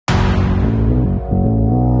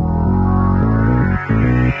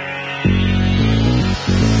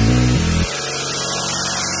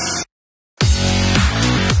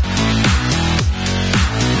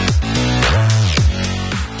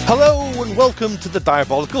welcome to the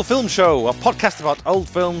Diabolical Film Show, a podcast about old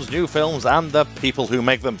films, new films, and the people who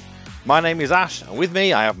make them. My name is Ash, and with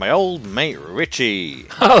me I have my old mate Richie.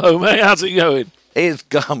 Hello, mate. How's it going? It's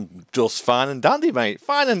gone just fine and dandy, mate.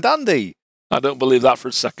 Fine and dandy. I don't believe that for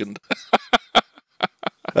a second.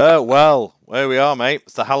 Well, where we are, mate.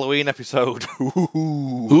 It's the Halloween episode.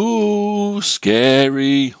 Ooh,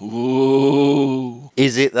 scary. Ooh.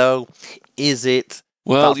 Is it, though? Is it?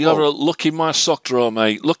 Well, you have a look in my sock drawer,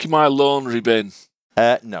 mate. Look in my laundry bin.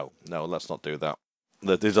 No, let's not do that.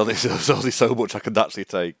 There's only so much I can actually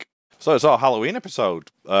take. So it's our Halloween episode.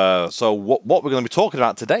 So what we're going to be talking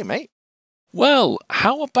about today, mate? Well,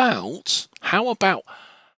 how about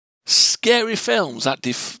scary films that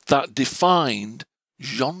defined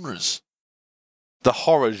genres? The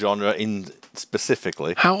horror genre in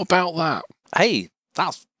specifically. How about that? Hey,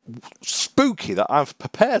 that's spooky that I've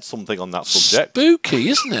prepared something on that subject. Spooky,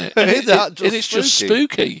 isn't it? It's just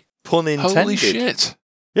spooky. Pun intended. Holy shit.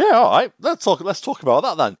 Yeah, all right. Let's talk about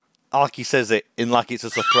that then. Like he says it in like it's a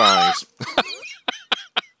surprise.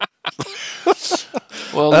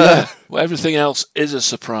 Well, yeah. Everything else is a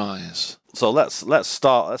surprise. So let's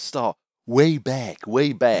start way back.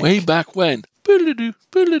 Way back when? I was going to do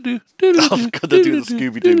the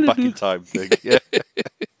Scooby-Doo back in time thing. Yeah.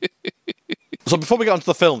 So before we get onto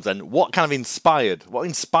the films, then, what inspired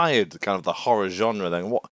kind of the horror genre?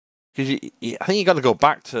 Then Because I think you got to go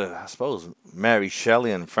back to, I suppose, Mary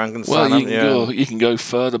Shelley and Frankenstein. Well, you can go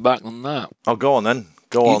further back than that. Oh, go on then.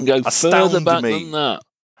 Go on. You can go further back than that.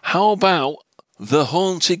 How about The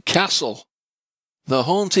Haunted Castle? The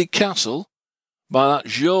Haunted Castle by that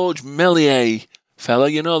Georges Méliès fella.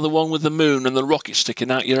 You know, the one with the moon and the rocket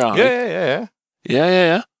sticking out your eye.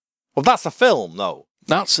 Yeah. Well, that's a film, though.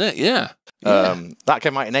 That's it. Yeah. That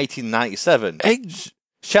came out in 1897.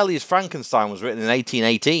 Shelley's Frankenstein was written in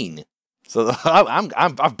 1818. So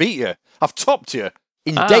I've beat you. I've topped you.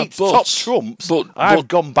 In dates, top trumps, but I've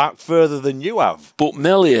gone back further than you have. But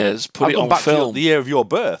Méliès put it on film. To the year of your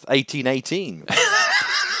birth, 1818.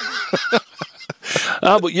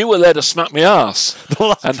 But you were there to smack me arse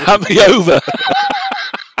and hand me over.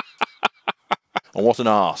 And what an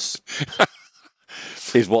arse,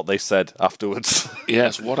 is what they said afterwards.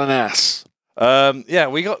 Yes, what an ass.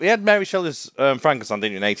 We had Mary Shelley's Frankenstein,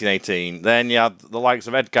 didn't you, in 1818. Then you had the likes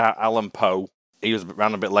of Edgar Allan Poe. He was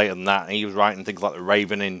around a bit later than that. He was writing things like The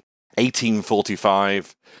Raven in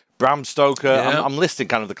 1845. Bram Stoker, yeah. I'm listing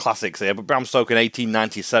kind of the classics here, but Bram Stoker in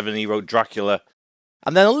 1897, he wrote Dracula.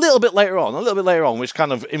 And then a little bit later on, which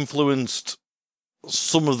kind of influenced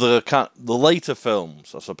some of the later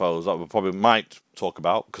films, I suppose, that we probably might talk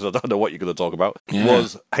about, because I don't know what you're going to talk about,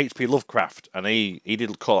 was H.P. Lovecraft. And he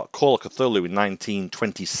did Call of Cthulhu in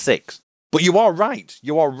 1926. But you are right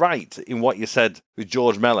in what you said with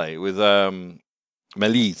Georges Méliès, with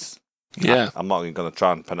Méliès. Yeah. I'm not even going to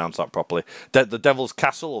try and pronounce that properly. The Devil's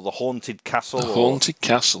Castle or The Haunted Castle? Haunted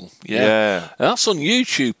Castle, yeah. And that's on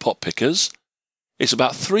YouTube, Pop Pickers. It's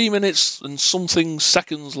about 3 minutes and something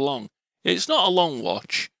seconds long. It's not a long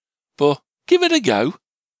watch, but give it a go,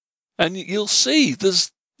 and you'll see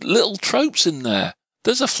there's little tropes in there.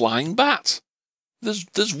 There's a flying bat. There's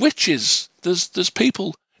witches. There's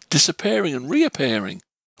people disappearing and reappearing.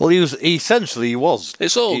 Well, he was. It's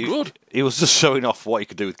all good. He was just showing off what he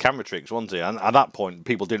could do with camera tricks, wasn't he? And at that point,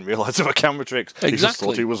 people didn't realise they were camera tricks. Exactly. He just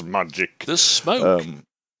thought he was magic. There's smoke.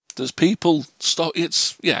 There's people.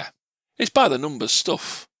 It's by the numbers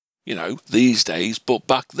stuff, these days. But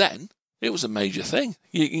back then, it was a major thing.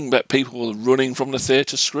 You can bet people were running from the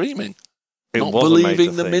theatre screaming, not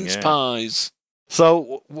believing the mince pies.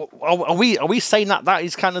 So, are we saying that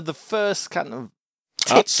is kind of the first kind of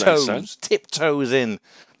tiptoes in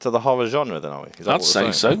to the horror genre, then, are we? I'd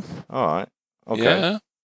say so. All right. Okay. Yeah.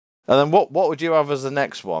 And then what would you have as the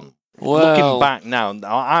next one? Well, looking back now,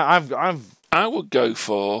 I would go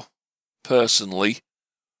for, personally,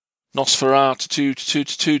 Nosferatu,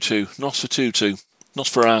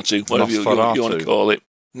 whatever you want to call it.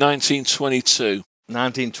 1922.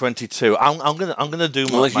 1922. I'm gonna do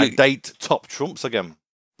my date top trumps again.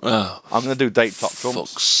 Oh, I'm gonna do date top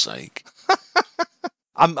trumps. Fuck's sake.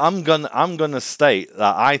 I'm gonna state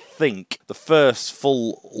that I think the first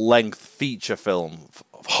full-length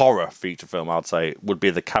horror feature film, I'd say, would be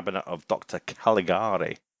The Cabinet of Dr.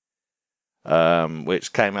 Caligari,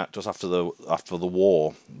 which came out just after the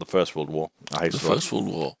war, the First World War. First World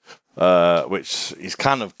War, which is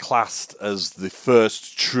kind of classed as the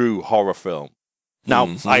first true horror film.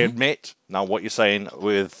 Now, I admit, what you're saying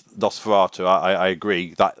with Nosferatu, I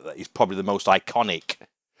agree that is probably the most iconic.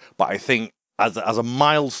 But I think as a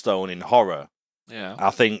milestone in horror,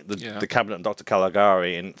 I think the Cabinet of Dr.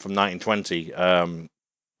 Caligari from 1920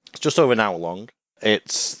 It's just over an hour long.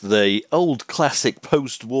 It's the old classic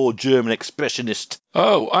post-war German expressionist.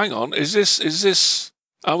 Oh, hang on. Is this?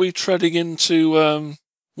 Are we treading into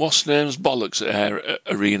what's name's bollocks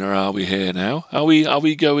arena? Are we here now? Are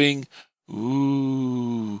we going?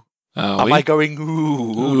 Ooh. Am I going?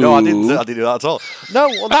 Ooh. No, I didn't do that at all. No,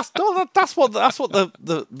 well, that's what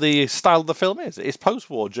the style of the film is. It's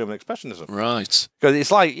post-war German expressionism, right? Because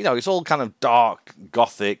it's like, it's all kind of dark,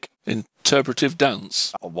 gothic, interpretive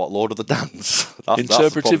dance. What, Lord of the Dance?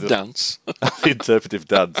 Interpretive dance. Interpretive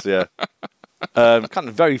dance, yeah. Kind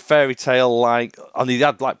of very fairy tale like, and he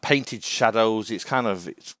had like painted shadows. It's kind of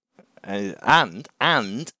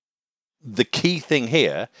and the key thing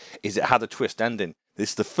here is it had a twist ending.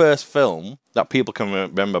 This is the first film that people can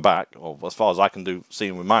remember back, or as far as I can see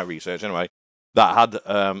with my research anyway, that had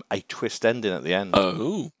a twist ending at the end.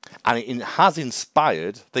 Oh. And it has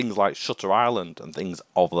inspired things like Shutter Island and things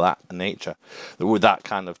of that nature, with that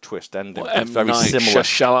kind of twist ending. Well, very similar.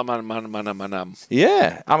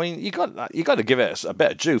 Yeah, I mean, you got to give it a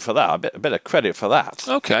bit of due for that, a bit of credit for that.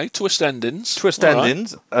 Okay, twist endings. Twist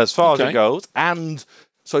endings, as far as it goes, and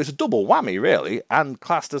so it's a double whammy, really, and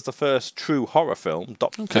classed as the first true horror film,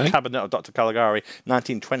 The Cabinet of Dr. Caligari,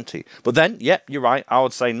 1920. But then, you're right, I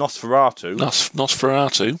would say Nosferatu.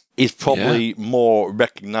 Nosferatu is probably more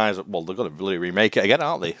recognisable. Well, they're going to really remake it again,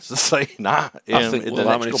 aren't they? So say, I think, in the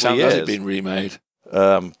how next many couple times of years. has it been remade?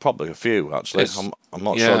 Probably a few, actually. I'm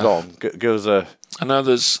not sure. Go on. Give us a... I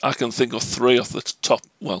know I can think of 3 off the top.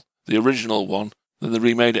 Well, the original one, then they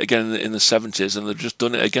remade it again in the 70s, and they've just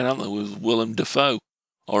done it again, haven't they, with Willem Dafoe.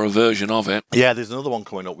 Or a version of it. Yeah, there's another one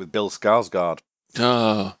coming up with Bill Skarsgård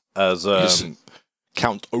as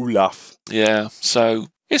Count Olaf. Yeah, so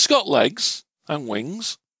it's got legs and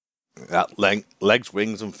wings. Legs,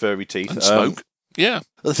 wings, and furry teeth. And smoke. Yeah.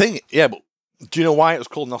 The thing, but do you know why it was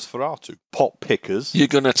called Nosferatu? Pot pickers. You're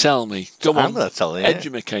going to tell me. Come on. I'm going to tell you.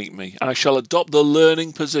 Educate me. I shall adopt the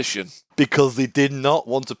learning position. Because they did not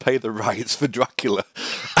want to pay the rights for Dracula.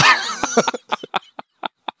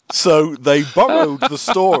 So they borrowed the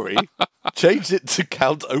story, changed it to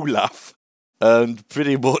Count Olaf, and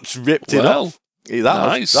pretty much ripped it off.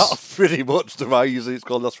 Nice. That's pretty much the why usually it's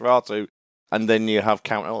called Nosferatu, and then you have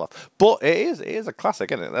Count Olaf. But it is a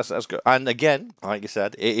classic, isn't it? That's good. And again, like you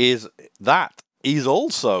said, is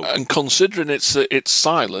also. And considering it's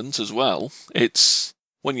silent as well, it's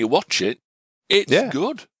when you watch it, it's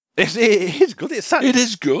good. It is good. It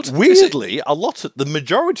is good. Weirdly, the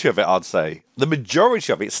majority of it, I'd say, the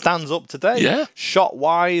majority of it stands up today. Yeah.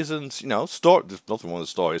 Shot-wise and, story. There's nothing wrong with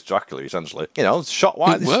the story. It's Dracula, essentially.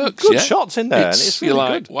 Shot-wise. It works, good shots in there. And it's really you're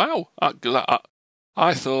like, good. Wow.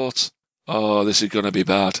 I thought, this is going to be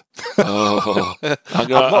bad. Oh, I'm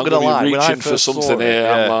going to lie. Reaching for something here.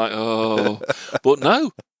 Yeah. I'm like, But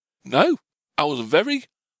no. I was very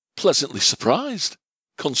pleasantly surprised.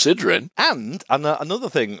 Considering. And another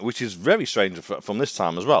thing, which is very strange from this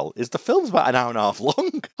time as well, is the film's about an hour and a half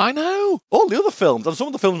long. I know. All the other films, and some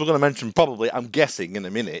of the films we're going to mention probably, I'm guessing, in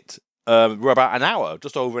a minute, were about an hour,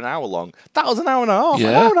 just over an hour long. That was an hour and a half. Yeah.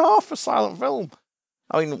 An hour and a half for a silent film.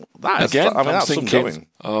 I mean, that's thinking,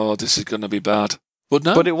 this is going to be bad. But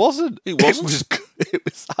no. But it wasn't. It wasn't. It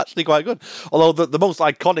was actually quite good. Although some of the most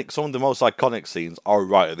iconic scenes are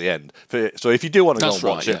right at the end. So if you do want to go and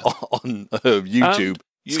watch it on YouTube,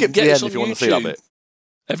 skip to the end if you want to see that bit.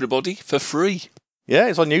 Everybody, for free. Yeah,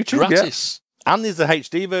 it's on YouTube. Gratis. Yeah. And there's the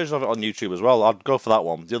HD version of it on YouTube as well. I'd go for that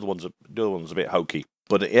one. The other one's a bit hokey.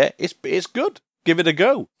 But it's good. Give it a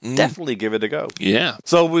go. Definitely give it a go. Yeah.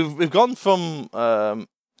 So we've gone from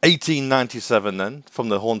 1897 then, from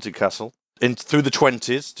the Haunted Castle, through the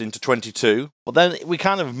 20s into 22. But then we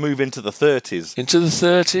kind of move into the 30s. Into the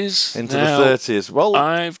 30s? Into the 30s. Well,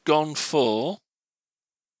 I've gone for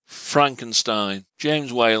Frankenstein.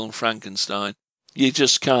 James Whale and Frankenstein. You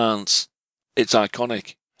just can't. It's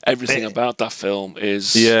iconic. Everything about that film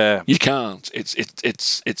is. Yeah. You can't. It's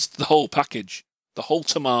the whole package. The whole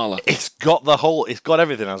tamala. It's got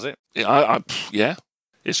everything, has it? Yeah.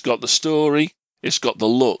 It's got the story. It's got the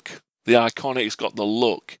look. The iconic. It's got the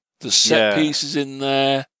look. The set pieces in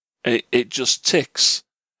there. It just ticks.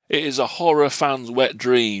 It is a horror fan's wet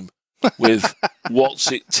dream with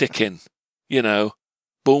what's it ticking.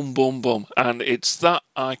 Boom, boom, boom. And it's that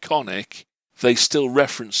iconic. They still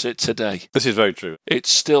reference it today. This is very true. It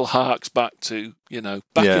still harks back to,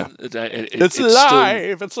 back in the day. It's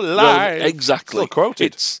alive! It's alive! Well, exactly. Still quoted.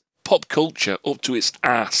 It's pop culture up to its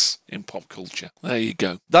ass in pop culture. There you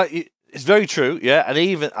go. It's very true, yeah. And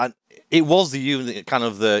it was the kind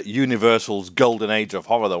of the Universal's golden age of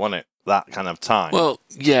horror, though, wasn't it? That kind of time. Well,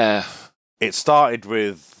 yeah. It started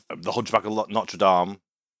with The Hunchback of Notre Dame,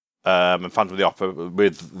 and Phantom of the Opera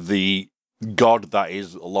with the god that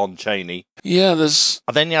is Lon Chaney. Yeah, there's...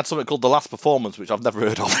 And then you had something called The Last Performance, which I've never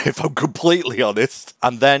heard of, if I'm completely honest.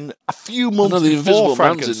 And then a few months the before Invisible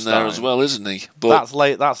Frankenstein... Man's in there as well, isn't he? But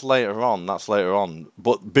That's later on.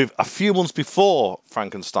 But a few months before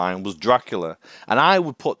Frankenstein was Dracula. And I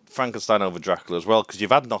would put Frankenstein over Dracula as well, because you've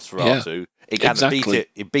had Nosferatu. It kind of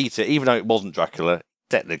beat it, even though it wasn't Dracula. It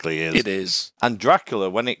technically is. It is. And Dracula,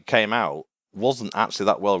 when it came out, wasn't actually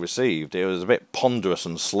that well received. It was a bit ponderous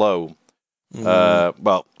and slow.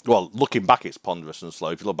 Well, looking back, it's ponderous and slow.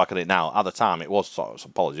 If you look back at it now, at the time, it was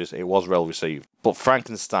it was well received. But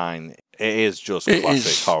Frankenstein, it is just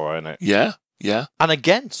classic horror, isn't it? Yeah, yeah. And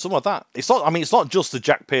again, some of that. It's not. I mean, it's not just the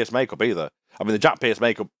Jack Pierce makeup either. I mean, the Jack Pierce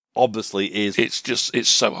makeup obviously is. It's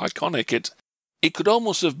so iconic. It could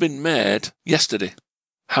almost have been made yesterday.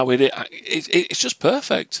 It's just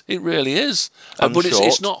perfect. It really is. But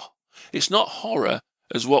it's not horror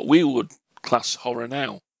as what we would class horror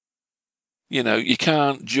now. You know, you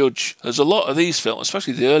can't judge. There's a lot of these films,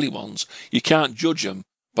 especially the early ones. You can't judge them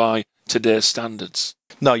by today's standards.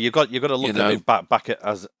 No, you got to look at it back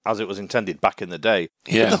as it was intended back in the day.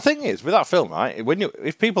 Yeah. But the thing is, with that film, right?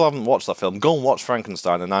 If people haven't watched that film, go and watch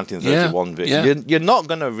Frankenstein, the 1931 video. You're not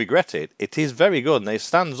going to regret it. It is very good, and it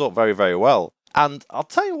stands up very, very well. And I'll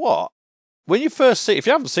tell you what, when you first see it, if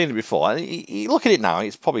you haven't seen it before, and you look at it now,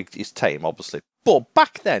 it's tame, obviously. But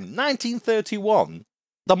back then, 1931.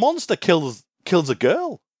 The monster kills a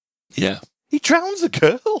girl. Yeah. He drowns a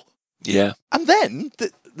girl. Yeah. And then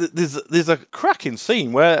there's a cracking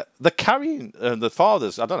scene where they're carrying the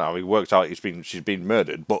father's. I don't know how he worked out she's been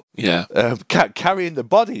murdered, but carrying the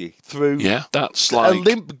body through. Yeah, that's like a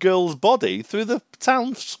limp girl's body through the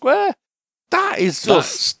town square. That is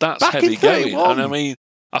just that's heavy going. And I mean,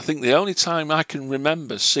 I think the only time I can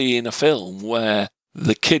remember seeing a film where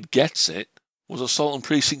the kid gets it was Assault on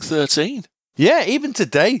Precinct 13. Yeah, even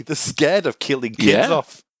today, they're scared of killing kids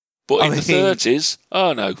off. But in the 30s,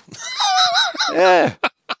 oh no. Yeah.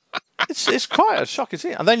 It's quite a shocking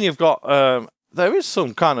scene. And then you've got, there is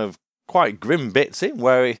some kind of quite grim bits in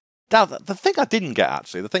where the thing I didn't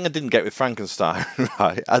get with Frankenstein,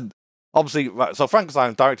 right? And obviously, so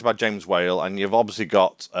Frankenstein, directed by James Whale, and you've obviously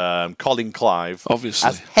got Colin Clive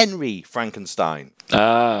as Henry Frankenstein.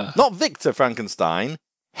 Not Victor Frankenstein.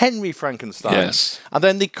 Henry Frankenstein. Yes. And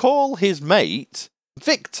then they call his mate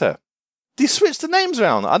Victor. They switched the names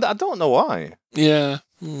around. I don't know why. Yeah.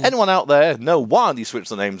 Anyone out there know why they switched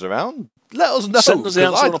the names around? Let us know. Send us the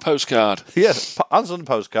answer on a postcard. Yeah, answer on a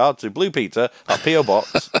postcard to Blue Peter at P.O.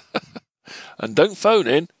 Box. And don't phone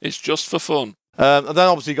in. It's just for fun. And then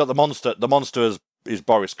obviously you got the monster. The monster is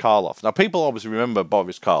Boris Karloff. Now, people obviously remember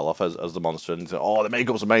Boris Karloff as the monster and say, oh, the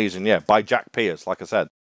makeup's amazing. Yeah, by Jack Pierce, like I said.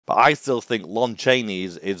 But I still think Lon Chaney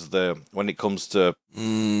is the, when it comes to,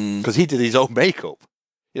 because he did his own makeup,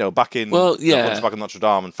 back in back in Notre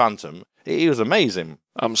Dame and Phantom. He was amazing.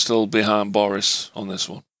 I'm still behind Boris on this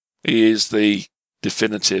one. He is the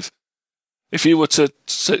definitive. If you were to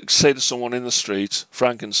say to someone in the street,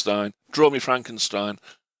 Frankenstein, draw me Frankenstein,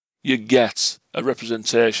 you get a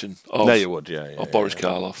representation of, there you would, Boris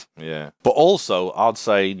Karloff. Yeah. But also, I'd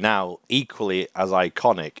say now, equally as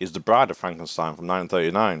iconic is The Bride of Frankenstein from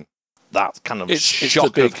 1939. That kind of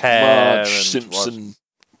shock the big of hair. Marge Simpson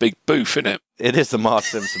big booth, isn't it? It is the Marge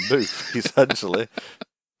Simpson booth, essentially.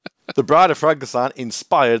 The Bride of Frankenstein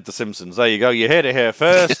inspired The Simpsons. There you go. You heard it here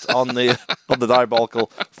first on the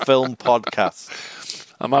Diabolical Film Podcast.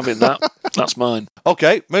 I'm having that. That's mine.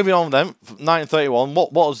 Okay, moving on then. 1931.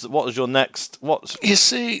 What was your next? You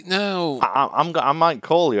see, no. I might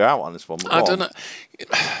call you out on this one. I don't know.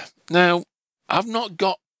 Now, I've not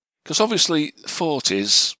got, because obviously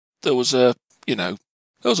 40s there was a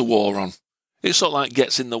war on. It sort of like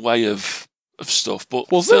gets in the way of stuff. But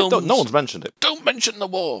films, no one's mentioned it. Don't mention the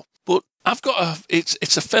war. But I've got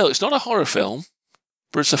it's a film. It's not a horror film,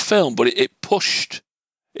 but it's a film. But it pushed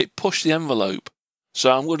the envelope. So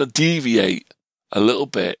I'm going to deviate a little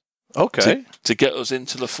bit. Okay. To get us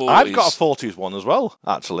into the 40s. I've got a 40s one as well,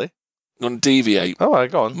 actually. I'm going to deviate. All right,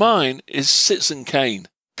 go on. Mine is Citizen Kane,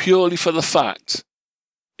 purely for the fact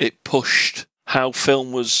it pushed how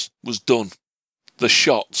film was done. The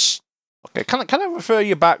shots. Okay, can I refer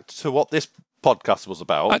you back to what this podcast was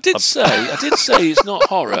about? I did say it's not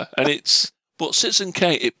horror, but Citizen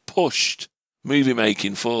Kane, it pushed movie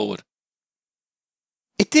making forward.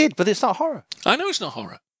 It did, but it's not horror. I know it's not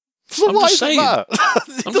horror. So I'm just saying. I'm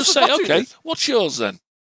just saying, okay, what's yours then?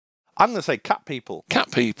 I'm going to say Cat People.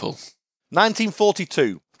 Cat People.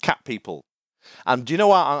 1942, Cat People. And do you know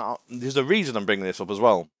what? There's a reason I'm bringing this up as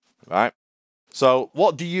well, right? So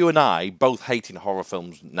what do you and I both hate in horror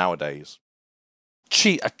films nowadays?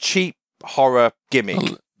 cheap horror gimmick.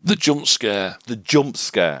 The jump scare. The jump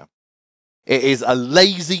scare. It is a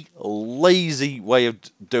lazy way of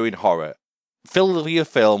doing horror. Fill your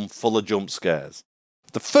film full of jump scares.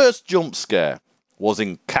 The first jump scare was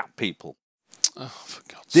in Cat People. Oh, for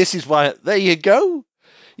God's sake. This is why. There you go.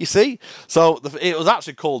 You see. So it was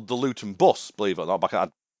actually called the Luton Bus. Believe it or not, back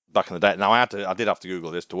in the day. Now I did have to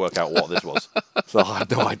Google this to work out what this was. So I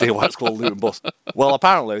had no idea why it's called Luton Bus. Well,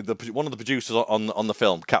 apparently one of the producers on the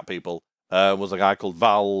film Cat People was a guy called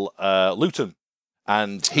Val Luton,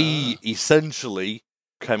 and he essentially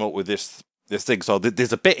came up with this thing. So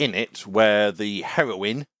there's a bit in it where the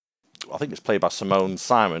heroine, I think it's played by Simone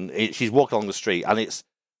Simon, she's walking along the street, and it's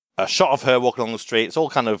a shot of her walking along the street. It's all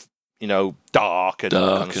kind of, dark and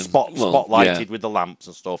spotlighted with the lamps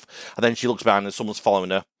and stuff. And then she looks behind and someone's following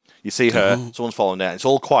her. You see her, someone's following her. It's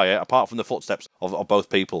all quiet apart from the footsteps of both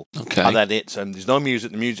people. Okay. And then there's no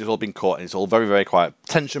music. The music's all been cut, and it's all very, very quiet.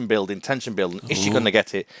 Tension building. Is she going to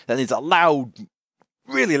get it? Then there's a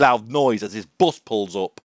really loud noise as this bus pulls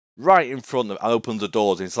up right in front of and opens the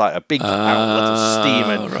doors. And it's like a big outlet of steam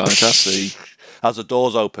and right, I see. As the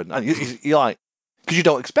doors open, and you're like, because you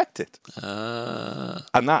don't expect it.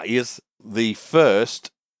 And that is the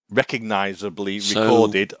first recognisably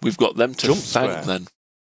recorded. We've got them to thank then.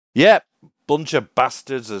 Yeah, bunch of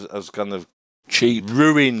bastards as kind of cheap,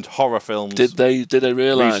 ruined horror films. Did they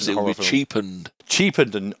realise it would be cheapened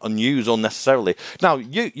and used unnecessarily? Now,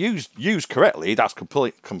 used correctly, that's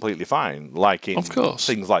completely fine. Like in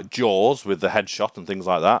things like Jaws with the headshot and things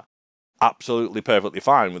like that, absolutely perfectly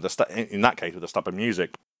fine with in that case with the step of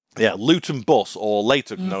music. Yeah, Luton Bus, or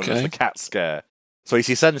later known as the Cat Scare. So it's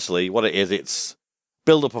essentially what it is. It's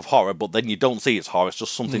build-up of horror, but then you don't see it's horror. It's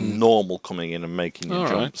just something normal coming in and making you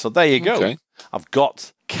jump. Right. So there you go. Okay. I've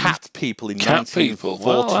got Cat People in 1942.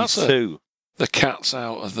 Well, the cat's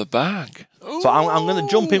out of the bag. So I'm going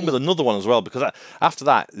to jump in with another one as well, because after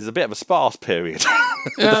that, there's a bit of a sparse period.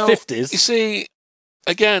 The 50s. You see,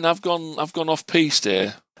 again, I've gone off-piste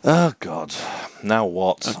here. Oh, God. Now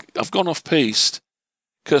what? I've gone off-piste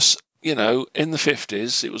because, in the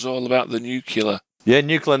 50s, it was all about the nuclear. Yeah,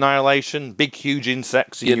 nuclear annihilation, big, huge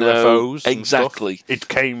insects, UFOs. Exactly. And stuff. It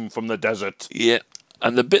came from the desert. Yeah.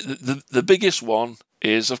 And the biggest one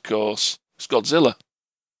is, of course, Godzilla,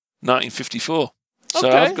 1954. So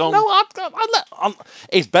okay. I've gone. No,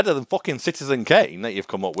 it's better than fucking Citizen Kane that you've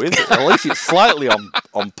come up with. At least it's slightly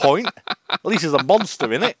on point. At least there's a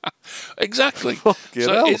monster in it. Exactly. Fucking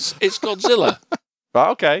hell. It's Godzilla. Right,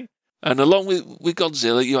 okay. And along with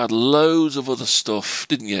Godzilla, you had loads of other stuff,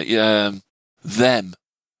 didn't you? Yeah, the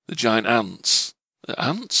giant ants.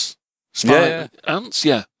 Ants? Ants,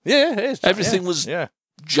 yeah. Yeah, it is. Everything was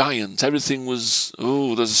giant. Everything was,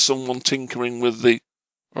 there's someone tinkering with the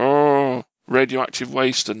radioactive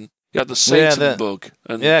waste, and you had the Satan bug.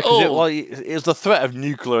 And, because it was the threat of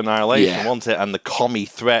nuclear annihilation, wasn't it? And the commie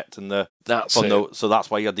threat, and so that's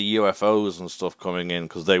why you had the UFOs and stuff coming in,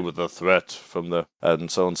 because they were the threat from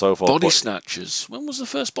and so on and so forth. Body Snatchers. When was the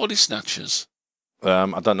first Body Snatchers?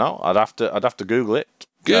 I don't know. I'd have to Google it.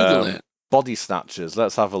 Google it. Body Snatchers.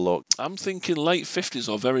 Let's have a look. I'm thinking late 50s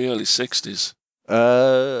or very early 60s.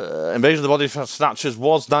 Invasion of the Body Snatchers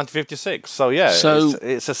was 1956. So yeah,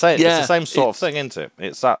 it's the same sort of thing, isn't it?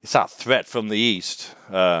 It's that threat from the east.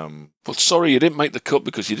 But sorry, you didn't make the cut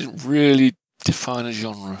because you didn't really define a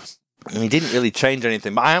genre. And you didn't really change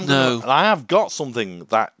anything. But I have got something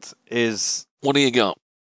that is. What do you got?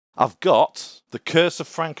 I've got The Curse of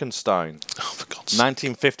Frankenstein. Oh, for God's sake.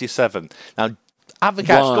 1957. Now, have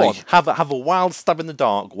a wild stab in the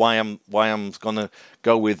dark. Why I'm going to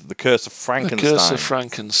go with The Curse of Frankenstein. The Curse of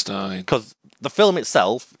Frankenstein. Because the film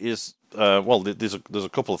itself is there's a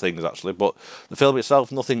couple of things actually, but the film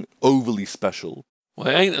itself, nothing overly special. Well,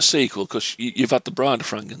 it ain't a sequel because you've had The Bride of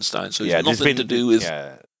Frankenstein, so it's nothing to do with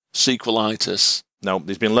sequelitis. No,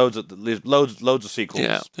 there's been loads of sequels.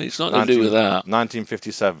 Yeah, it's nothing to do with that.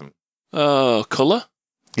 1957. Oh, colour?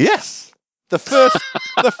 Yes. The first,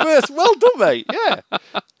 well done, mate. Yeah.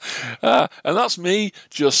 And that's me.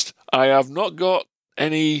 I have not got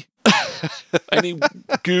any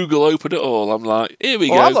Google open at all. I'm like, here we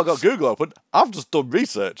go. I've not got Google open. I've just done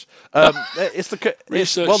research. It's the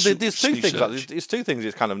research. Well, there's two things. There's two things.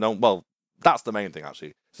 It's kind of known. Well, that's the main thing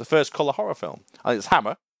actually. It's the first colour horror film. And it's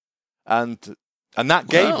Hammer, and that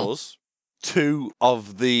gave us two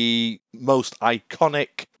of the most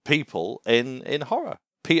iconic people in horror.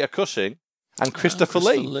 Peter Cushing and Christopher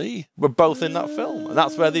Lee were both in that film, and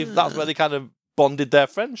that's where they kind of bonded their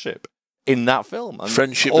friendship in that film. And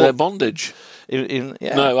their bondage. No,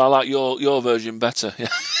 I like your version better. Yeah.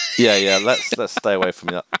 Yeah. Let's stay away from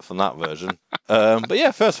that version. But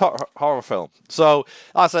yeah, first horror film. So,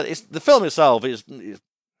 like I said, the film itself is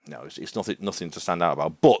it's nothing to stand out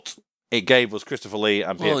about, but it gave us Christopher Lee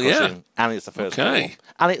and Peter Cushing, and it's the first film,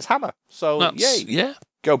 and it's Hammer. So yay,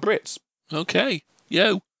 go Brits. Okay,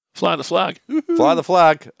 yo, fly the flag. Fly the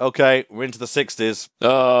flag. Okay, we're into the 60s.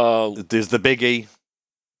 Oh, there's the biggie.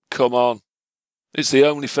 Come on, it's the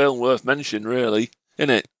only film worth mentioning, really, isn't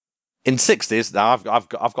it? In 60s, now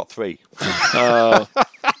I've got three. But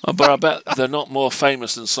I bet they're not more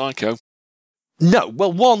famous than Psycho. No,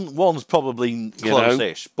 well, one's probably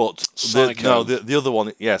close-ish, but the other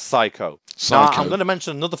one, Psycho. Now, I'm going to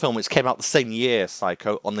mention another film which came out the same year,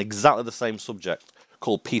 Psycho, on exactly the same subject,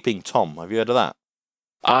 called Peeping Tom. Have you heard of that?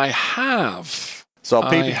 I have. So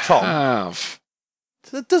Peeping Tom. Have.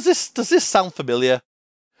 Does this sound familiar?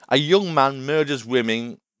 A young man murders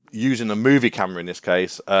women using a movie camera in this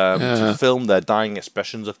case to film their dying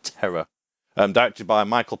expressions of terror. Directed by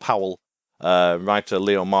Michael Powell, writer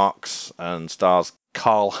Leo Marks, and stars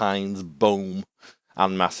Karl-Heinz Bohm,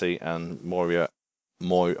 Anne Massey, and Moira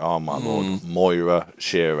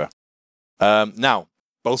Shearer. Now,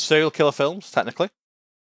 both serial killer films, technically.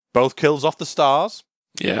 Both kills off the stars.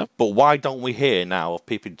 Yeah. But why don't we hear now of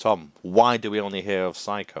Peeping Tom? Why do we only hear of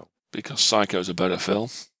Psycho? Because Psycho's a better film.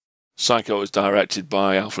 Psycho was directed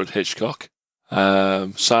by Alfred Hitchcock.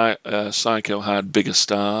 Psycho had bigger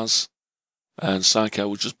stars, and Psycho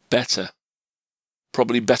was just better.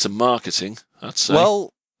 Probably better marketing, I'd say.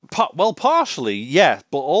 Well, partially, yeah,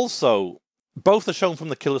 but also both are shown from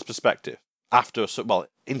the killer's perspective.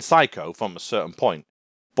 In Psycho, from a certain point.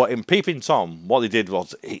 But in Peeping Tom, what he did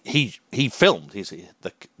was he filmed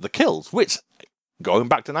the kills, which, going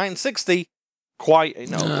back to 1960, quite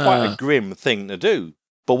a grim thing to do.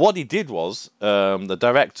 But what he did was, the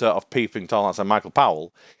director of Peeping Tom, that's Michael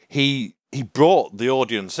Powell, he brought the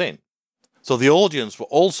audience in. So the audience were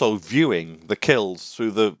also viewing the kills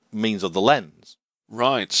through the means of the lens.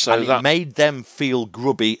 Right, so and it made them feel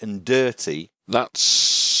grubby and dirty. That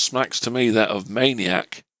smacks to me that of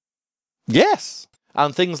Maniac. Yes.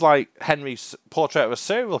 And things like Henry's Portrait of a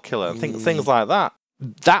Serial Killer and things like that.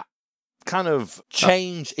 That kind of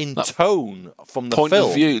change in tone from the point film.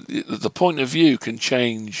 Of view, the point of view can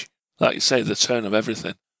change, like you say, the tone of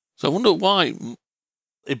everything. So I wonder why.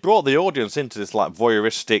 It brought the audience into this like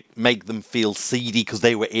voyeuristic, make them feel seedy because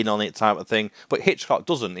they were in on it type of thing. But Hitchcock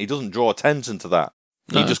doesn't. He doesn't draw attention to that.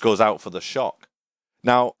 No. He just goes out for the shock.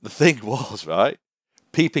 Now, the thing was, right,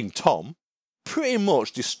 Peeping Tom pretty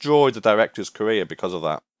much destroyed the director's career because of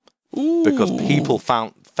that. Ooh. Because people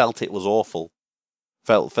felt it was awful.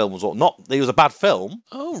 Felt the film was awful. Not it was a bad film.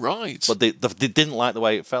 Oh, right. But they didn't like the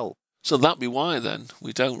way it felt. So that'd be why then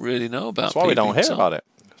we don't really know about. That's why we don't hear about it.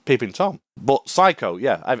 Peeping Tom. But Psycho,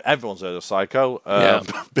 yeah, everyone's heard of Psycho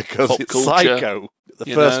because Pop it's culture, Psycho. The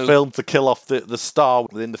first film to kill off the star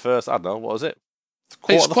within the first, I don't know, what was it?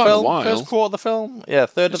 It's quite a while. First quarter of the film? Yeah,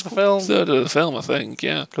 third of the film? Third of the film, I think,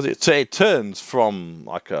 yeah. Because it turns from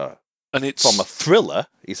from a thriller,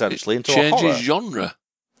 essentially, into a horror. It changes genre.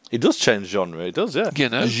 It does change genre, it does, yeah. You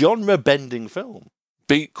know? A genre-bending film.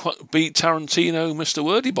 Beat Tarantino, Mr.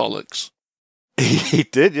 Wordy Bollocks. He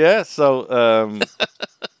did, yeah. So,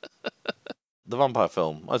 the vampire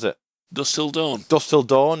film, what is it? Dusk Till Dawn. Dusk Till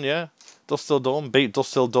Dawn, yeah. Dusk Till Dawn, beat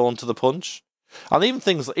Dusk Till Dawn to the punch. And even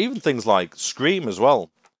things like Scream as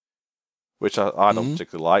well, which I don't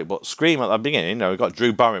particularly like, but Scream at the beginning, we've got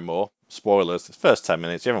Drew Barrymore, spoilers, the first 10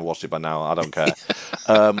 minutes, you haven't watched it by now, I don't care,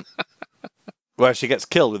 where she gets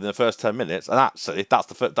killed within the first 10 minutes, and that's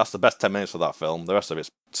the best 10 minutes of that film, the rest of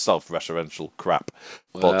it's self-referential crap,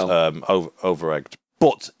 but over-egged.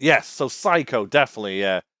 But, yes, so Psycho, definitely,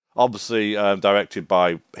 yeah, obviously directed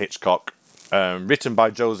by Hitchcock, written by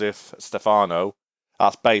Joseph Stefano.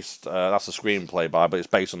 That's a screenplay but it's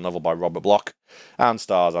based on a novel by Robert Bloch, and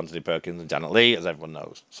stars Anthony Perkins and Janet Leigh, as everyone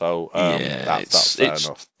knows. So that's fair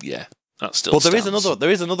enough. Yeah, that still. But there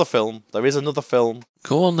is another film.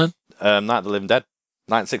 Go on then. Night of the Living Dead,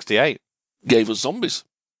 1968. Gave us zombies.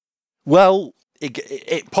 Well,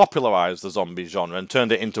 it popularised the zombie genre and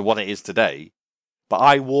turned it into what it is today. But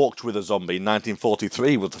I Walked with a Zombie in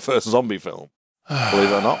 1943 was the first zombie film. Believe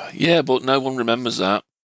it or not. Yeah, but no one remembers that.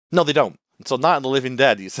 No, they don't. So Night of the Living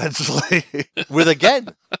Dead, essentially, with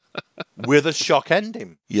a shock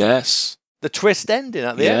ending. Yes. The twist ending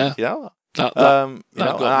at the end, you know.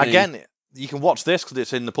 Again, you can watch this because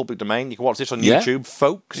it's in the public domain. You can watch this on YouTube,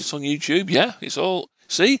 folks. It's on YouTube, yeah. It's all...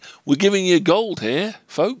 See, we're giving you gold here,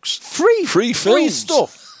 folks. Free films.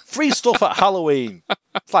 Free stuff at Halloween.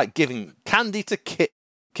 It's like giving candy to kids.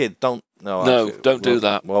 Don't do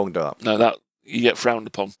that. No, you get frowned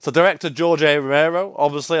upon. So director George A. Romero,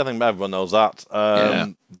 obviously, I think everyone knows that.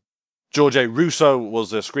 George A. Russo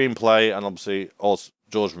was the screenplay, and obviously also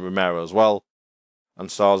George Romero as well. And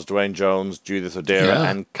stars Dwayne Jones, Judith Odera,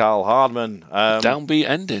 and Carl Hardman. Downbeat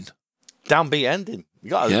ending. Downbeat ending. You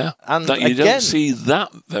got and that you don't see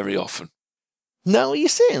that very often. No, you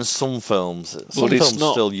see it in some films. Some films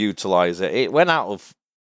still utilise it. It went out of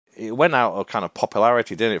kind of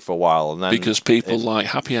popularity, didn't it, for a while? And then because people like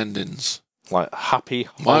happy endings. Like happy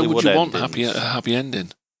Hollywood Why would you want endings. a happy ending?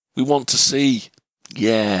 We want to see,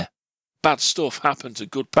 bad stuff happen to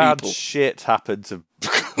good people. Bad shit happened to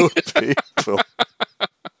good people.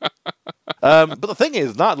 But the thing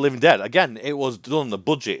is, Night of the Living Dead, again, it was done on the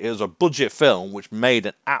budget. It was a budget film which made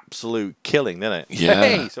an absolute killing, didn't it? Yeah.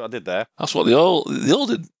 Hey, so I did there. That's what they all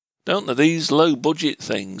did, don't they? These low budget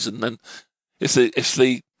things, and then if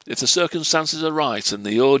the circumstances are right and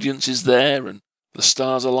the audience is there and the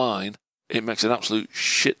stars align, it makes an absolute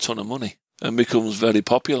shit ton of money and becomes very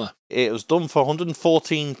popular. It was done for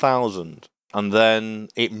 114,000, and then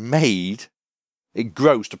it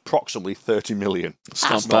grossed approximately 30 million.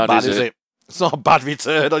 That's not bad, is it? It's not a bad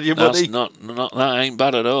return on your money. Not that ain't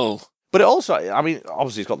bad at all. But it also, I mean,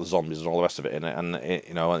 obviously it's got the zombies and all the rest of it in it, and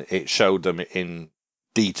it showed them in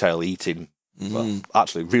detail eating, well,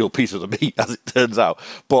 actually real pieces of meat, as it turns out.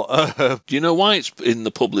 But do you know why it's in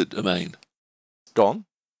the public domain? Go on.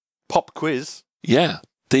 Pop quiz. Yeah,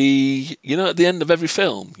 at the end of every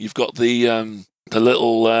film, you've got the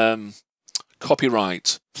little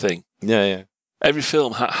copyright thing. Yeah. Every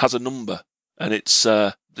film has a number, and it's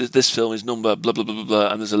this film is number blah blah blah blah blah,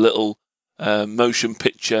 and there's a little motion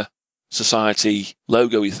picture society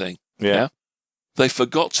logo-y thing. Yeah, they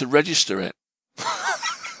forgot to register it,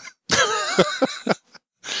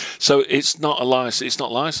 so it's not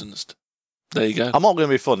licensed. There you go. I'm not going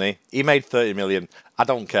to be funny. He made 30 million. I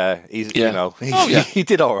don't care. He did all right.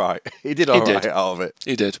 He did all right out of it.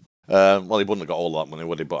 He did. Well, he wouldn't have got all that money,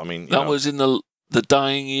 would he? But I mean, that was in the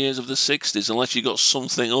dying years of the 60s, unless you got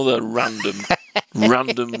something other randomness.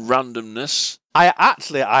 I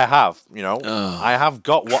have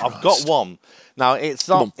got I've got one. Now it's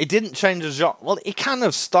not. It didn't change the genre. Well, it kind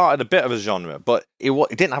of started a bit of a genre, but it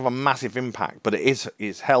didn't have a massive impact. But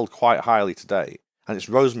it's held quite highly today, and it's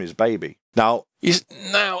Rosemary's Baby. Now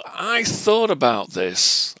I thought about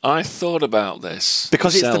this.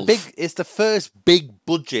 Because myself. it's the first big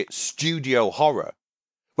budget studio horror.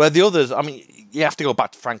 Where the others, I mean, you have to go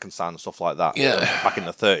back to Frankenstein and stuff like that. Yeah. Back in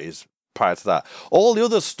the 30s, prior to that. All the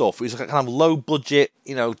other stuff was kind of low budget,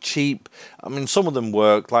 cheap. I mean, some of them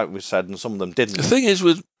worked, like we said, and some of them didn't. The thing is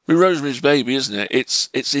with Rosemary's Baby, isn't it?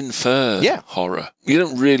 It's inferred horror. You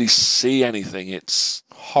don't really see anything. It's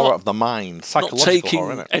horror of the mind, psychological not taking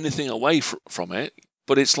horror, isn't it? anything away from it,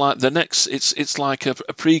 but it's like it's like a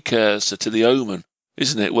precursor to The Omen,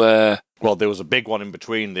 isn't it? Where there was a big one in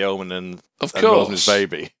between The Omen and course, Rosemary's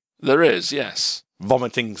Baby. There is, yes.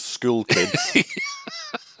 Vomiting school kids,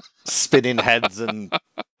 spinning heads and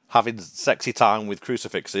having sexy time with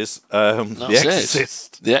crucifixes. The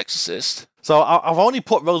Exorcist. The Exorcist. So I've only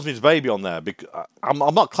put Rosemary's Baby on there because I'm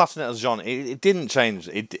not classing it as genre. It didn't change.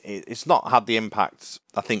 It's not had the impact,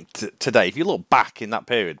 I think, today. If you look back in that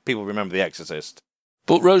period, people remember The Exorcist.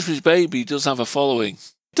 But Rosemary's Baby does have a following.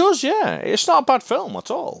 It does, yeah. It's not a bad film at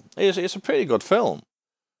all. It's a pretty good film.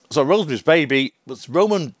 So Rosemary's Baby was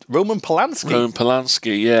Roman Polanski. Roman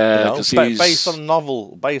Polanski, yeah, because he's based on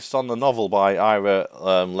the novel by Ira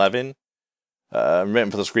Levin,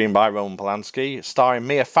 written for the screen by Roman Polanski, starring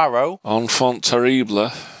Mia Farrow. Enfant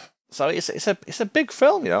terrible. So it's a big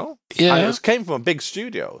film, Yeah, and it came from a big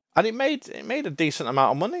studio, and it made a decent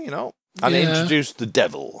amount of money, and it introduced the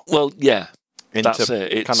devil. Well, yeah, into that's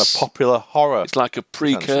it. It's kind of popular horror. It's like a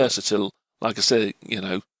precursor to, like I said,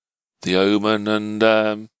 The Omen and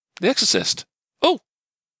The Exorcist. Oh,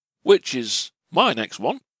 which is my next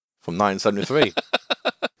one. From 1973.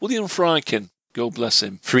 William Friedkin. God bless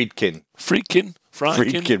him. Friedkin,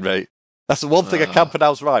 mate. That's the one thing I can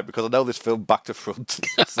pronounce right, because I know this film back to front.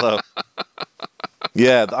 So,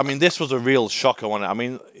 yeah, I mean, this was a real shocker on it. I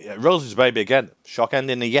mean, Rosemary's Baby again. Shock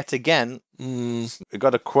ending yet again. We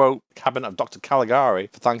got a quote, Cabinet of Dr. Caligari,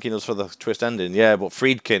 for thanking us for the twist ending. Yeah, but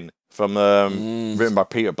Friedkin, from written by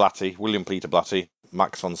William Peter Blatty,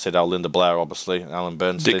 Max von Sydow, Linda Blair, obviously, and Alan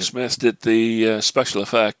Bernstein. Dick Smith did the special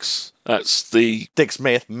effects. That's Dick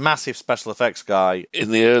Smith, massive special effects guy.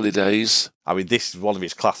 In the early days. I mean, this is one of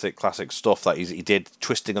his classic stuff that he did,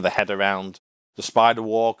 twisting of the head around the spider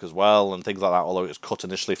walk as well, and things like that, although it was cut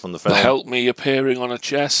initially from the film. The Help Me appearing on a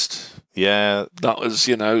chest. Yeah. That was,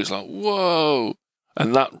 it's like, whoa.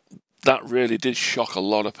 And that really did shock a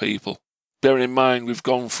lot of people. Bearing in mind, we've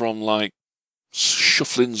gone from, like,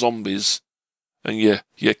 shuffling zombies and your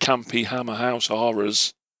campy Hammer House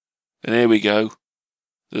horrors. And here we go.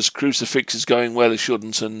 There's crucifixes going where they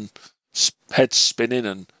shouldn't, and heads spinning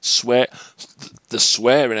and the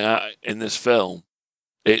swearing in this film.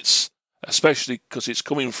 It's especially because it's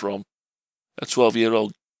coming from a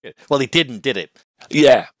 12-year-old. Well, he didn't, did it?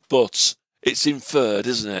 Yeah, but it's inferred,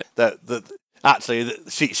 isn't it? Actually,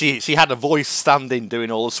 she had a voice standing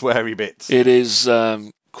doing all the sweary bits. It is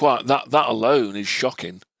quite that alone is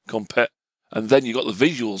shocking. And then you got the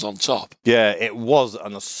visuals on top. Yeah, it was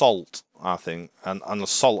an assault, I think, an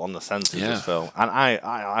assault on the senses. This film, and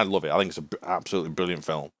I love it. I think it's an absolutely brilliant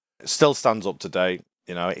film. It still stands up today.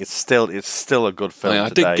 You know, it's still a good film. I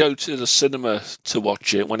today. did go to the cinema to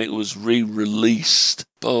watch it when it was re-released.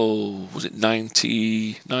 Oh, was it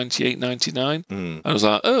 98, 99? I was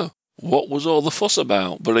like, oh, what was all the fuss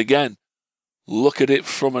about? But again, look at it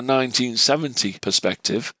from a 1970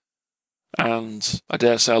 perspective, and I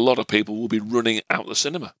dare say a lot of people will be running out the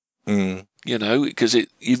cinema. You know, because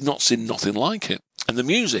you've not seen nothing like it. And the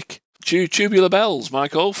music, Tubular Bells,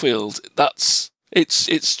 Mike Oldfield. It's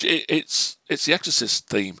the Exorcist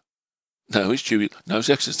theme. No, it's the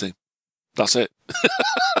Exorcist theme. That's it.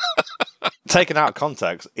 Taken out of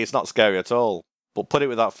context, it's not scary at all. But put it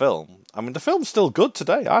with that film. I mean, the film's still good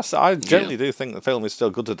today. I generally do think the film is still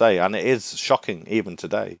good today, and it is shocking even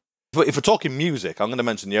today. But if we're talking music, I'm going to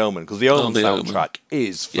mention The Omen, because The Omen soundtrack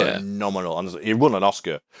is phenomenal. And it won an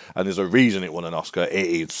Oscar, and there's a reason it won an Oscar. It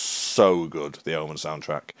is so good, The Omen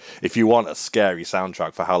soundtrack. If you want a scary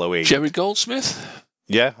soundtrack for Halloween... Jerry Goldsmith?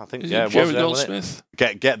 Yeah, I think, it Jerry Goldsmith?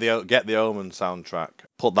 Get the Omen soundtrack.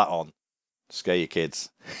 Put that on. Scare your kids.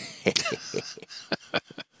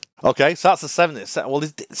 Okay, so that's the 70s. Well,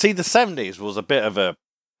 see, the 70s was a bit of a...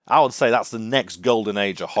 I would say that's the next golden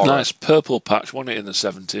age of horror. Nice purple patch, wasn't it, in the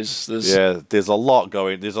 70s? There's a lot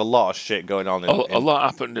going. There's a lot of shit going on. A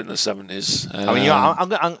lot happened in the 70s. I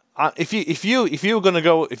mean, if you're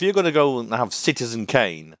gonna go and have Citizen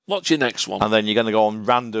Kane, what's your next one? And then you're gonna go on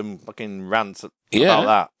random fucking rants about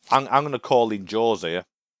that. I'm gonna call in Jaws here.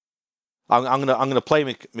 I'm gonna play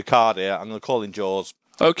my card here. I'm gonna call in Jaws.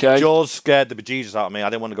 Okay. Jaws scared the bejesus out of me. I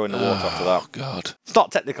didn't want to go in the water after that. Oh, God. It's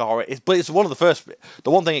not technical horror, but it's one of the first...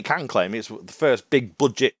 The one thing it can claim is the first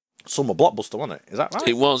big-budget summer blockbuster, wasn't it? Is that right?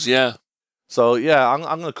 It was, yeah. So, yeah, I'm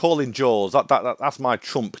going to call in Jaws. That's my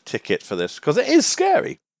trump ticket for this, because it is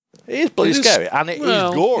scary. It is bloody scary, and it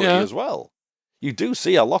is gory as well. You do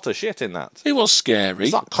see a lot of shit in that. It was scary.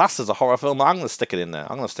 It's not classed as a horror film, but I'm going to stick it in there.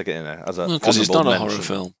 As a because it's not a horror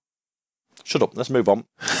film. Shut up, let's move on.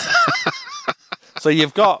 So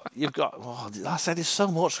you've got. Oh, I said there's so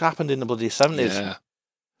much happened in the bloody 70s. Yeah.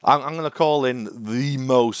 I'm going to call in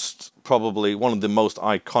probably one of the most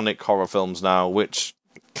iconic horror films now, which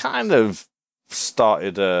kind of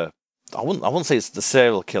started. I wouldn't say it's the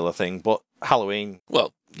serial killer thing, but Halloween.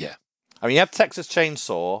 Well, yeah. I mean, you had Texas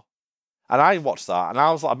Chainsaw, and I watched that, and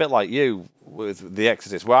I was a bit like you with The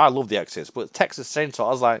Exorcist, where I love The Exorcist, but Texas Chainsaw, I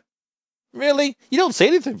was like, really? You don't see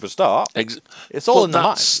anything for a start. It's all in the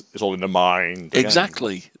mind. It's all in the mind.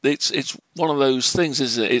 Exactly. It's one of those things,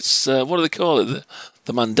 isn't it? It's what do they call it?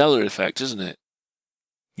 The Mandela effect, isn't it?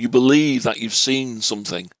 You believe that you've seen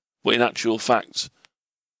something, but in actual fact,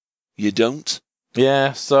 you don't.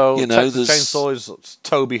 Yeah. So Texas Chainsaw is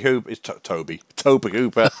Toby Hooper. Toby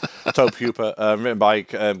Hooper. Tobe Hooper, written by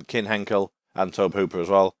Ken Henkel and Tobe Hooper as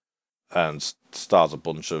well, and stars a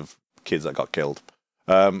bunch of kids that got killed.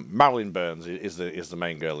 Marilyn Burns is the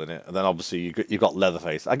main girl in it, and then obviously you've got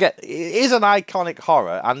Leatherface. I get it is an iconic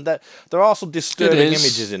horror, and there are some disturbing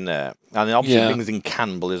images in there, and it obviously brings in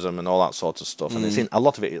cannibalism and all that sort of stuff. And it's in a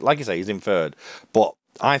lot of it, like you say, is inferred. But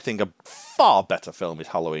I think a far better film is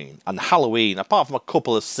Halloween, and Halloween, apart from a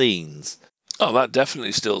couple of scenes. Oh, that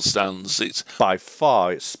definitely still stands. It's by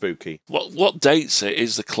far it's spooky. What dates it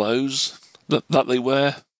is the clothes that they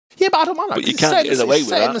wear. Yeah, but I don't mind that. But you can't get away with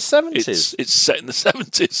that. It's set in the 70s. It's set in the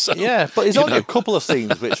 70s. So, yeah, but there's only a couple of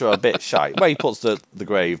scenes which are a bit shy. Where he puts the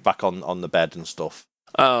grave back on the bed and stuff.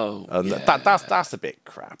 Oh, and that's a bit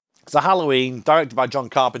crap. So Halloween, directed by John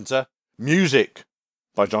Carpenter. Music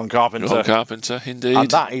by John Carpenter. John Carpenter, indeed.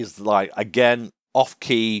 And that is, like, again,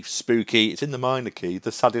 off-key, spooky. It's in the minor key,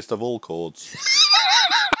 the saddest of all chords.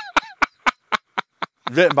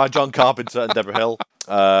 Written by John Carpenter and Deborah Hill.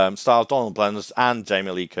 Stars Donald Pleasence and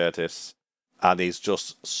Jamie Lee Curtis, and he's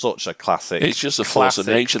just such a classic. It's just a force of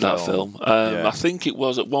nature, that film. I think it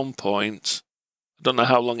was at one point, I don't know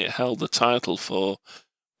how long it held the title for,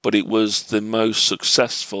 but it was the most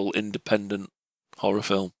successful independent horror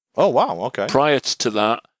film. Oh, wow, okay. Prior to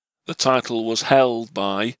that, the title was held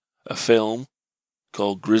by a film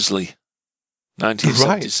called Grizzly,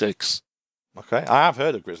 1976. Okay, I have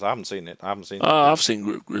heard of Grizzly. I haven't seen it. I've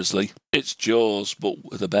seen Grizzly. It's Jaws, but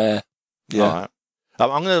with a bear. Yeah. All right.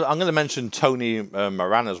 I'm gonna mention Tony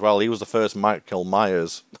Moran as well. He was the first Michael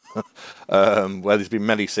Myers, where there's been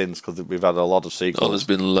many since because we've had a lot of sequels. Oh, there's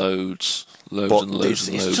been loads.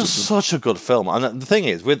 It's just such a good film. And the thing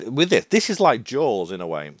is, with this is like Jaws in a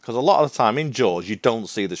way, because a lot of the time in Jaws you don't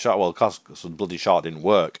see the shark. Well, because the bloody shark didn't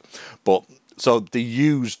work, but so they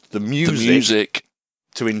used the music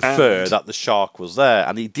to infer that the shark was there,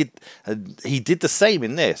 and he did the same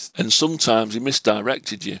in this. And sometimes he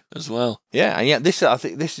misdirected you as well. Yeah, and yet this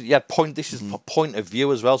is point of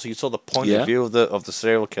view as well. So you saw the point of view of the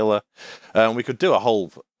serial killer. We could do a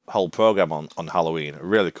whole program on Halloween. It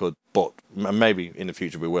really could, but maybe in the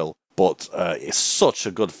future we will. But it's such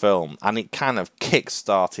a good film, and it kind of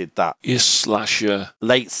kick-started that slasher,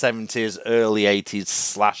 late 70s, early 80s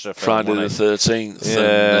slasher film. Friday the 13th.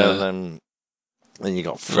 Yeah, then you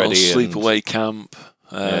got Freddy, Sleepaway Camp,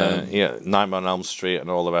 Nightmare on Elm Street,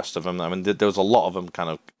 and all the rest of them. I mean, there was a lot of them kind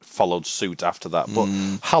of followed suit after that. But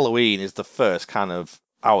Halloween is the first kind of,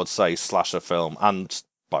 I would say, slasher film, and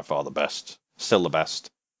by far the best, still the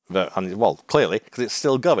best. And well, clearly because it's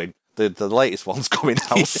still going. The latest one's coming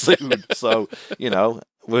out soon. So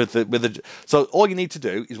so all you need to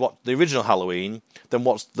do is watch the original Halloween, then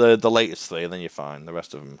watch the latest three, and then you're fine. The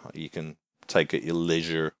rest of them you can take at your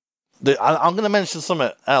leisure. I'm going to mention something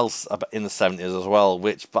else in the 70s as well,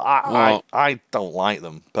 but I don't like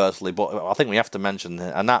them personally, but I think we have to mention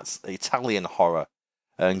it, and that's Italian horror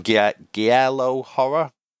and giallo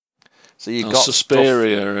horror. So you got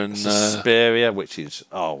Suspiria, which is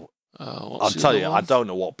I'll tell you, I don't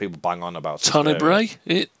know what people bang on about. Tenebrae.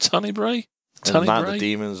 Night of the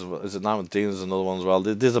Demons. Is it Night of the Demons? Another one as well.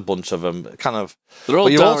 There's a bunch of them. Kind of. They're all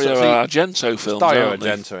Dario Argento films. Dario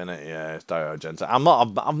Argento in it. Yeah, it's Dario Argento.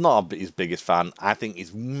 I'm not his biggest fan. I think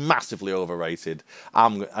he's massively overrated.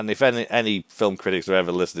 And if any film critics are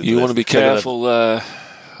ever listening, you want to be careful.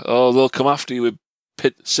 They'll come after you with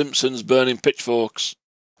Simpsons burning pitchforks.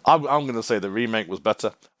 I'm going to say the remake was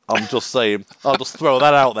better. I'm just saying. I'll just throw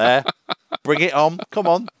that out there. Bring it on. Come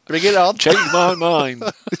on. Bring it on. Change my mind.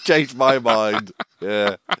 Change my mind.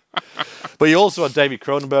 Yeah. But you also had David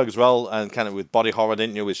Cronenberg as well, and kind of with body horror,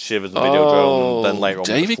 didn't you? With Shivers and Videodrome, and then later on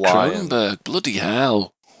David with The Fly. Cronenberg. Bloody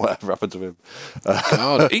hell. Whatever happened to him?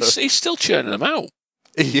 God, he's still churning them out.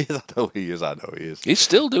 He is. I know he is. He's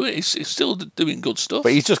still doing. He's still doing good stuff.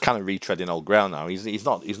 But he's just kind of retreading old ground now. He's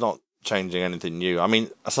not changing anything new. I mean,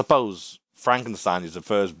 I suppose Frankenstein is the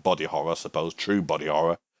first body horror. I suppose true body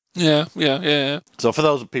horror. Yeah. So for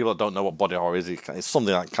those people that don't know what body horror is, it's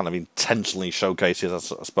something that kind of intentionally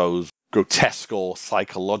showcases, I suppose, grotesque or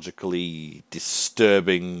psychologically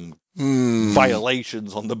disturbing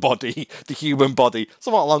violations on the body, the human body,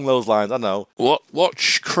 somewhat along those lines. I know.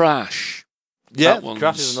 Watch Crash. Yeah,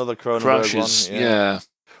 Crash is another Cronenberg one. Yeah.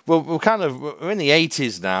 Well, we're in the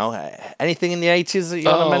 80s now. Anything in the 80s that you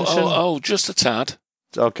want to mention? Oh, just a tad.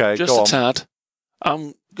 Okay, just a tad.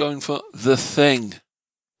 I'm going for The Thing.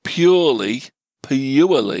 Purely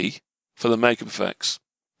for the makeup effects.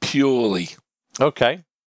 Purely. Okay.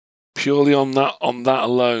 Purely on that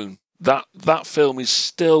alone. That film is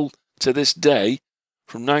still, to this day,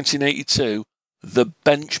 from 1982, the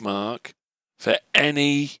benchmark for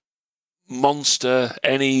any monster,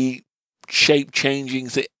 any shape-changing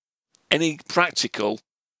thing, any practical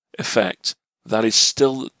effect. That is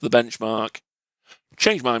still the benchmark.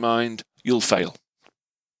 Change my mind, you'll fail.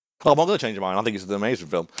 Well, I'm not going to change your mind. I think it's an amazing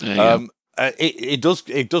film. It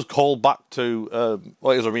does call back to it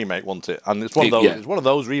was a remake, wasn't it? And it's one of those. It's one of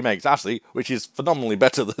those remakes actually, which is phenomenally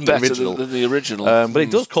better than the original. Than the original. But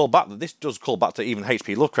it does call back. This does call back to even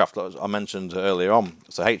H.P. Lovecraft, as I mentioned earlier on.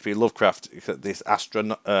 So H.P. Lovecraft, this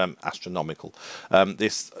astronomical,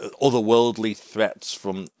 this otherworldly threats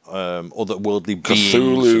from otherworldly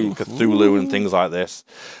beings, Cthulhu, and things like this.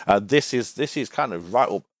 This is kind of right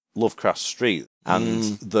up Lovecraft Street.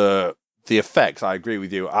 And the effects, I agree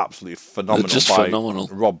with you, are absolutely phenomenal. They're just phenomenal.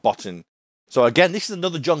 Rob Bottin. So again, this is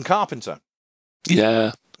another John Carpenter.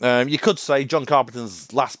 Yeah. You could say John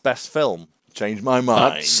Carpenter's last best film. Change my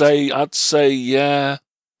mind. I'd say yeah.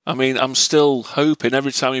 I mean, I'm still hoping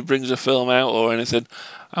every time he brings a film out or anything,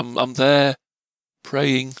 I'm there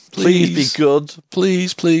praying. Please be good.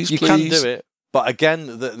 Please. You can do it. But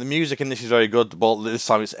again, the music in this is very good. But this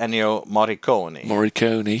time it's Ennio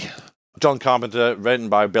Morricone. John Carpenter, written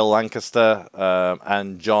by Bill Lancaster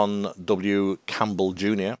and John W. Campbell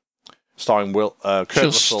Jr., starring Kurt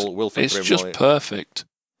Russell, Wilford Brimley. It's just perfect.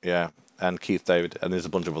 Yeah, and Keith David, and there's a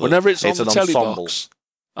bunch of others. Whenever it's on the telly box,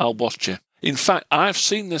 I'll watch it. In fact, I've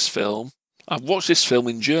seen this film. I've watched this film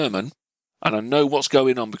in German, and I know what's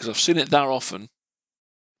going on because I've seen it that often.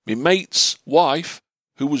 My mate's wife,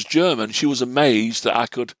 who was German, she was amazed that I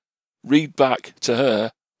could read back to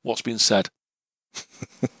her what's been said.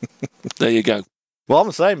 There you go. Well, I'm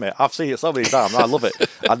the same, mate. I've seen it so many times. I love it.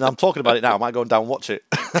 And I'm talking about it now. I might go down and watch it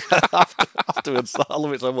afterwards. I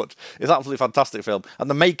love it so much. It's an absolutely fantastic film. And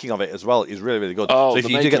the making of it as well is really, really good. Oh, so if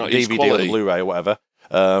you do get the DVD or the Blu-ray or whatever,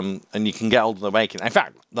 and you can get hold of the making. In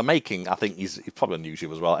fact, the making, I think, is probably on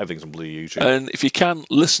YouTube as well. Everything's on YouTube. And if you can,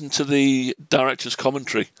 listen to the director's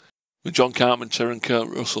commentary with John Carpenter and Kurt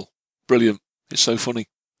Russell. Brilliant. It's so funny.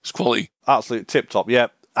 It's quality. Absolute tip-top, yeah.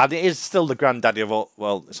 And it is still the granddaddy of all.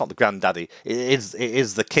 Well, it's not the granddaddy. It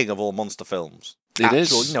is the king of all monster films. It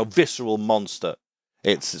is. Visceral monster.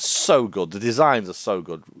 It's so good. The designs are so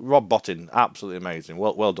good. Rob Bottin, absolutely amazing.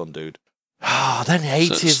 Well done, dude. Then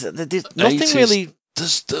 80s. Nothing 80s, really.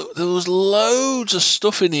 There was loads of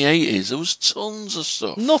stuff in the 80s. There was tons of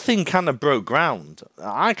stuff. Nothing kind of broke ground.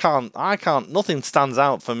 I can't. Nothing stands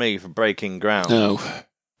out for me for breaking ground. No.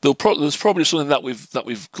 There's probably something that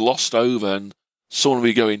we've glossed over, and someone will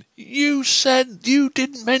be going, "You said you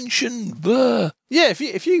didn't mention Burr." Yeah,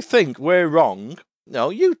 if you think we're wrong,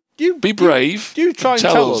 you be brave. You try and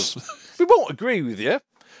tell us. We won't agree with you,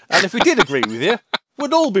 and if we did agree with you,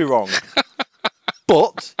 we'd all be wrong.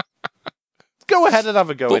 But go ahead and have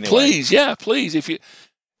a go anyway. Please, if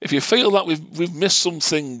you feel that we've missed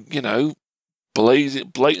something,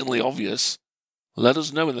 blatantly obvious, let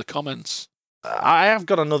us know in the comments. I have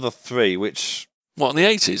got another 3, which... What, in the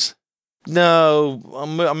 80s? No,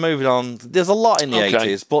 I'm moving on. There's a lot in the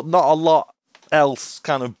 80s, but not a lot else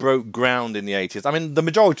kind of broke ground in the 80s. I mean, the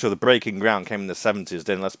majority of the breaking ground came in the 70s,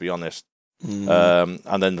 then, let's be honest. And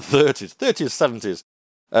then the 30s, 70s,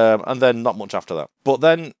 and then not much after that. But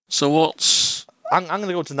then... So what's... I'm going to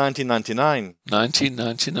go to 1999.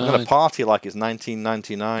 1999. I'm going to party like it's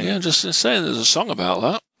 1999. Yeah, I'm just saying there's a song about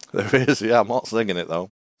that. There is, yeah. I'm not singing it,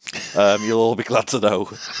 though. You'll all be glad to know.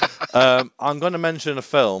 I'm going to mention a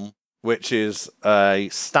film which is a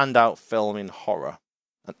standout film in horror.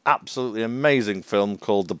 An absolutely amazing film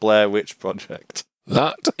called The Blair Witch Project.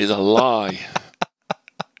 That is a lie.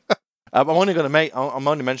 I'm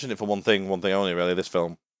only mentioning it for one thing only, really, this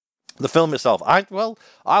film. The film itself.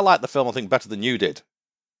 I like the film, I think, better than you did.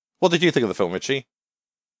 What did you think of the film, Richie?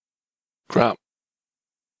 Crap.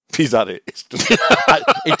 He's at it. It's just,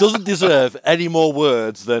 it doesn't deserve any more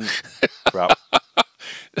words than crap.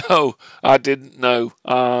 No, I didn't know.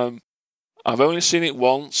 I've only seen it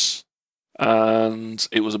once, and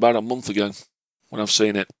it was about a month ago when I've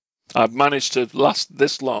seen it. I've managed to last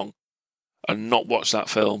this long and not watch that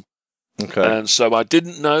film. Okay. And so I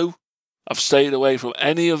didn't know. I've stayed away from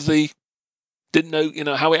any of the... Didn't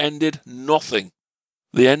know, how it ended. Nothing.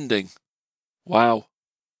 The ending. Wow.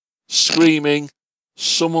 Screaming.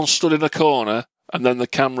 Someone stood in a corner, and then the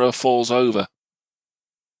camera falls over.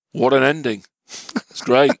 What an ending. It's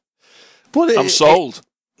great. I'm sold.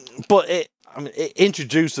 It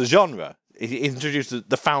introduced the genre. It introduced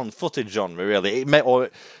the found footage genre, really.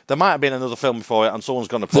 There might have been another film before it, and someone's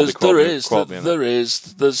going to probably quote me on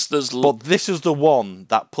it. But this is the one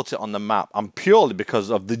that put it on the map, and purely because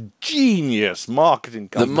of the genius marketing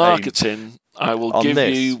campaign. The marketing, I will give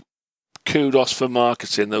you kudos for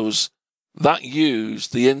marketing. That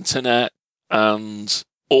used the internet and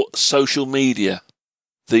social media,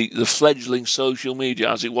 the fledgling social media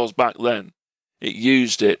as it was back then. It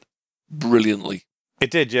used it brilliantly.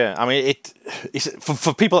 It did, yeah. I mean, it's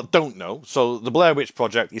for people that don't know. So the Blair Witch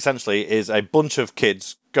Project essentially is a bunch of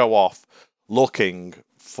kids go off looking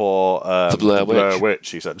for the Blair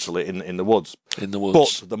Witch, essentially in the woods. In the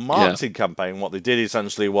woods. But the marketing campaign, what they did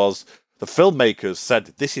essentially was the filmmakers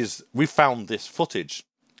said, we found this footage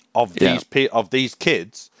of these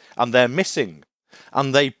kids, and they're missing,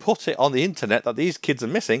 and they put it on the internet that these kids are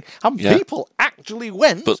missing, and people actually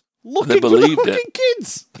went looking for the fucking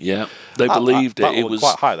kids. Yeah, they believed it. It was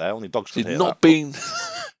quite high there. Only dogs could hear that.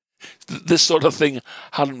 This sort of thing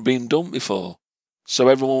hadn't been done before, so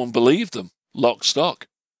everyone believed them. Lock, stock.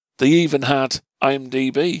 They even had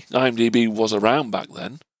IMDb. IMDb was around back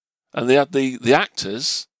then, and they had the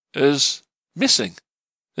actors as missing,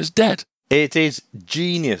 as dead. It is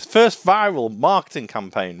genius. First viral marketing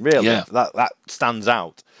campaign, really. Yeah. That stands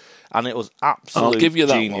out. And it was absolutely I'll give you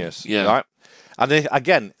that genius. One. Yeah. Right? And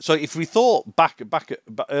again, so if we thought back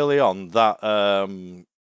early on that The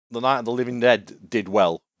Night of the Living Dead did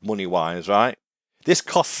well, money-wise, right? This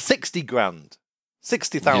cost 60 grand.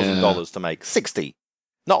 $60,000 to make. 60.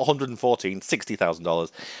 Not 114,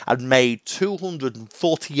 $60,000. And made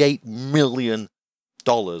 $248 million.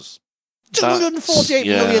 $248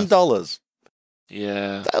 million.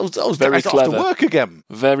 Yeah. Those very guys clever. have to work again.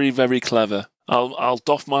 Very, very clever. I'll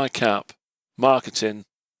doff my cap. Marketing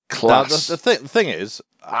class. Now, the thing is,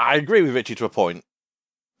 I agree with Richie to a point.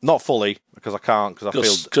 Not fully, because I can't, because I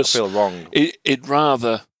feel wrong. It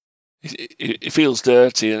feels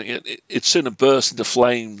dirty, and it sooner burst into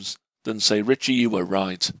flames than say, Richie, you were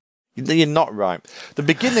right. You're not right. The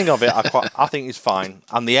beginning of it, I think is fine,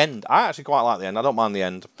 and the end, I actually quite like the end. I don't mind the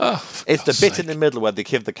end. Oh, it's the bit in the middle where they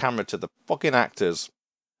give the camera to the fucking actors.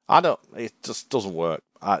 It just doesn't work.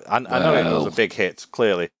 I know it was a big hit,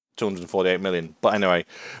 clearly. 248 million. But anyway,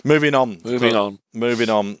 moving on.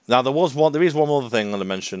 Now there is one other thing I'm going to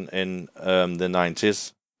mention in the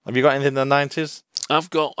 90s. Have you got anything in the 90s? I've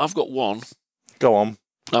got one. Go on.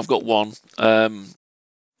 I've got one. Ringu.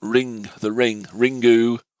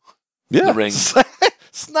 Yeah. The Ring.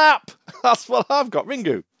 Snap. That's what I've got.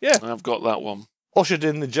 Ringu. Yeah. I've got that one. Ushered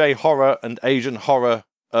in the J horror and Asian horror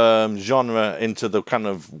genre into the kind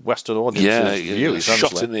of Western audience's view,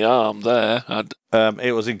 essentially. Shot in the arm there.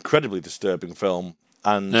 It was an incredibly disturbing film.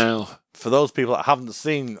 And now, for those people that haven't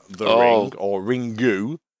seen The Ring or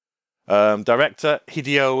Ringu, director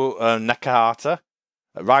Hideo Nakahata,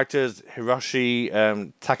 writers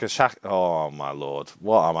Hiroshi Takahashi. Oh my lord,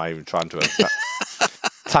 what am I even trying to?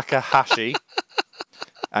 Takahashi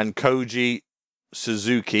and Koji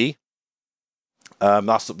Suzuki.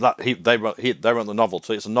 They wrote the novel,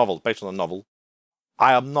 so it's a novel based on a novel.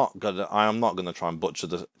 I am not gonna try and butcher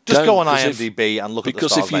this. Just go on IMDb and look at the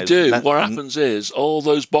stars. Because if you do, what happens is all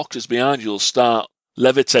those boxes behind you will start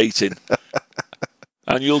levitating,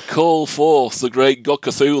 and you'll call forth the great God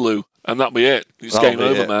Cthulhu, and that'll be it. It's game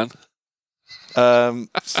over, man.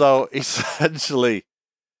 So essentially,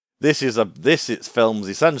 this film's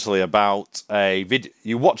essentially about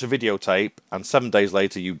you watch a videotape, and 7 days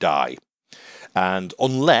later you die, and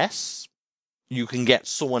unless you can get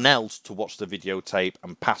someone else to watch the videotape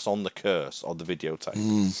and pass on the curse of the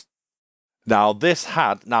videotape. Now,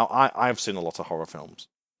 I've seen a lot of horror films.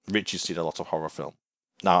 Richie's seen a lot of horror film.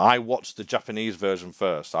 Now, I watched the Japanese version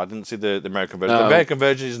first. I didn't see the American version. The American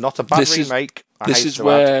version is not a bad remake. This is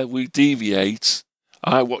where we deviate.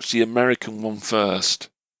 I watched the American one first.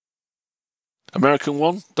 American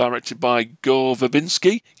one, directed by Gore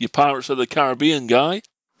Verbinski, your Pirates of the Caribbean guy.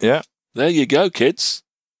 Yeah. There you go, kids.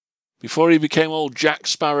 Before he became all Jack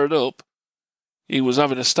Sparrowed up, he was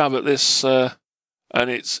having a stab at this, and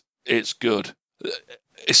it's good.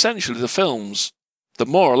 Essentially, the films, they're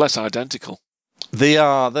more or less identical. They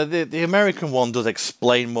are. The American one does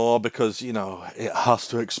explain more because, it has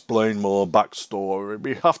to explain more backstory.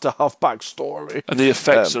 We have to have backstory. And the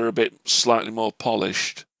effects are a bit slightly more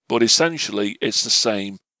polished, but essentially, it's the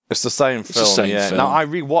same. It's the same film, film. Now, I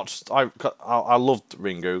rewatched. I loved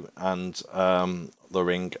Ringu and The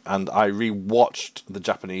Ring, and I rewatched the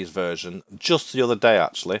Japanese version just the other day,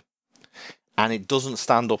 actually, and it doesn't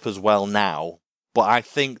stand up as well now. But I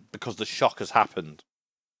think because the shock has happened.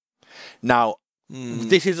 Now,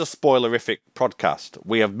 this is a spoilerific podcast.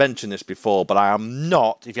 We have mentioned this before, but I am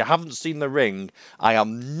not. If you haven't seen The Ring, I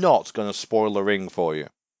am not going to spoil The Ring for you.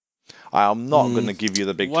 I am not going to give you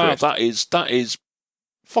the big twist. Wow, that is.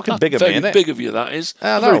 Fucking big of me, isn't it? Big of you, that is.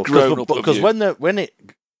 I know, because when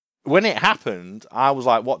it happened, I was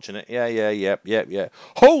like watching it. Yeah.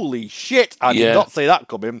 Holy shit! I did not see that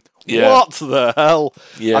coming. Yeah. What the hell?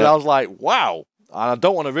 Yeah. And I was like, wow. And I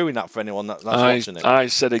don't want to ruin that for anyone that's watching it. I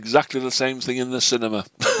said exactly the same thing in the cinema.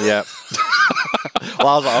 Yeah. Well,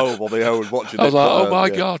 I was like, oh, Bobby Howard watching it. I was like, oh my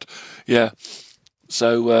God. Yeah.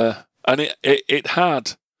 So, and it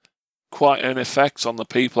had quite an effect on the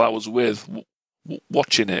people I was with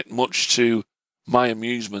watching it, much to my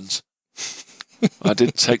amusement. I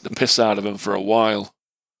did take the piss out of them for a while,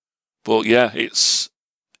 but yeah, it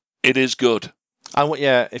is good. And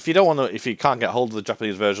if you can't get hold of the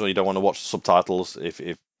Japanese version, or you don't want to watch the subtitles,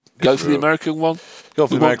 go for the American one. Go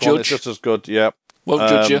for the American one. It's just as good. Yeah, won't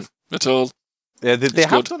judge you at all. Yeah, they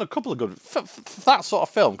have done a couple of good for that sort of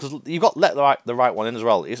film, because you got let the right one in as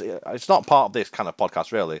well. It's not part of this kind of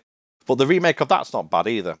podcast really, but the remake of that's not bad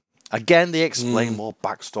either. Again, they explain more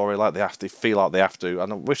backstory, like they feel like they have to,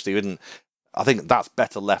 and I wish they didn't. I think that's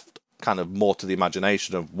better left kind of more to the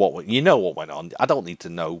imagination of what went on. I don't need to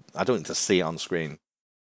know. I don't need to see it on screen.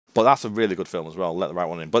 But that's a really good film as well. Let the right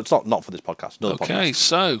one in. But it's not for this podcast. Okay,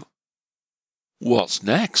 so what's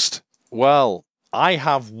next? Well, I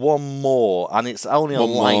have one more, and it's only a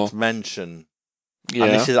light mention. Yeah.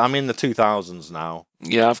 And I'm in the 2000s now.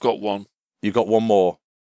 Yeah, I've got one. You've got one more.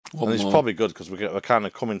 It's probably good because we're kind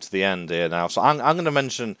of coming to the end here now. So I'm going to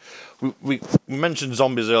mention, we mentioned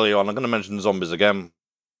zombies earlier on. I'm going to mention zombies again.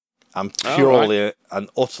 And purely and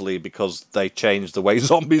utterly because they changed the way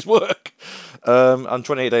zombies work. and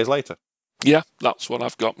 28 Days Later. Yeah, that's what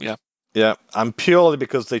I've got. Yeah. Yeah, and purely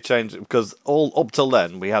because they changed it, because all up till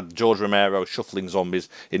then we had George Romero shuffling zombies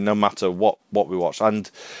in no matter what we watched,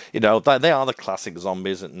 and they are the classic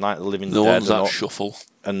zombies at Night of the Living Dead. The ones that shuffle.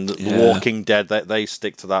 And The Walking Dead, they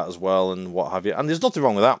stick to that as well, and what have you. And there's nothing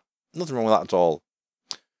wrong with that. Nothing wrong with that at all.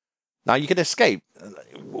 Now you can escape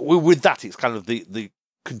with that. It's kind of the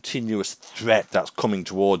continuous threat that's coming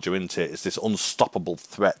towards you, isn't it? It's this unstoppable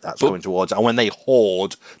threat that's coming towards you. And when they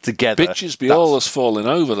hoard together... Bitches be always falling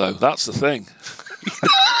over, though. That's the thing.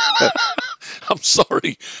 I'm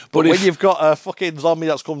sorry. But when you've got a fucking zombie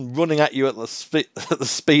that's come running at you at the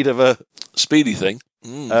speed of a... Speedy thing.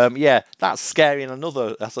 Yeah, that's scary on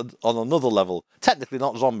another level. Technically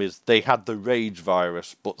not zombies. They had the rage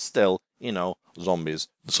virus, but still, zombies.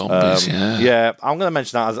 Zombies, yeah. Yeah, I'm going to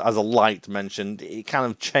mention that as a light mention. It kind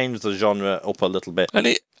of changed the genre up a little bit. And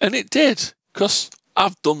it did, because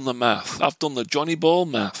I've done the math. I've done the Johnny Ball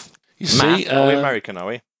math. You see? Are we American, are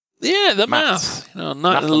we? Yeah, the math.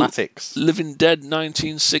 Mathematics. Living Dead,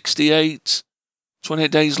 1968.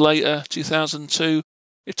 28 Days Later, 2002.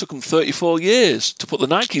 It took them 34 years to put the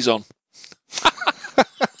Nikes on.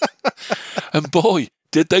 And boy,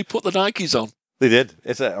 did they put the Nikes on. They did.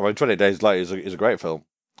 28 Days Later is a great film.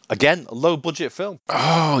 Again, a low-budget film.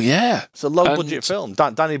 Oh, yeah. It's a low-budget film.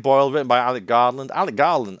 Danny Boyle, written by Alex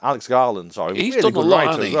Garland, sorry. He's really done good a lot,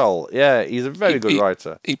 writer as well. Yeah, he's a very good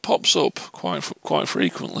writer. He pops up quite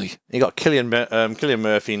frequently. You got Cillian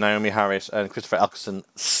Murphy, Naomi Harris, and Christopher Eccleston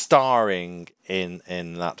starring in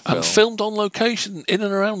that film. And filmed on location in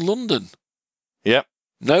and around London. Yep.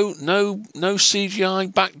 No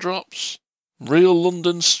CGI backdrops. Real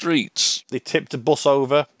London streets. They tipped a bus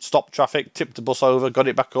over, stopped traffic, tipped a bus over, got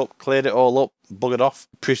it back up, cleared it all up, buggered off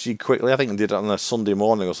pretty quickly. I think they did it on a Sunday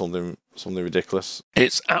morning or something ridiculous.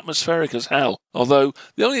 It's atmospheric as hell. Although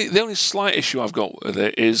the only slight issue I've got with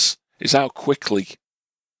it is how quickly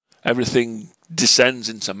everything descends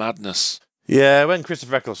into madness. Yeah, when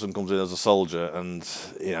Christopher Eccleston comes in as a soldier, and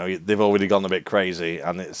they've already gone a bit crazy,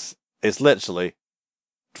 and it's literally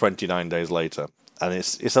 29 days later. And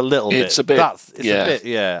it's a little bit. It's a bit.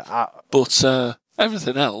 Yeah. But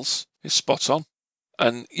everything else is spot on,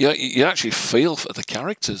 and you actually feel for the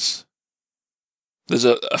characters. There's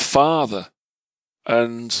a father,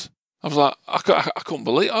 and I was like, I couldn't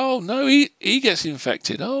believe. Oh no, he gets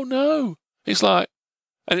infected. Oh no, it's like,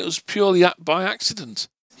 and it was purely by accident.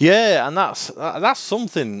 Yeah, and that's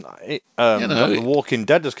something. The Walking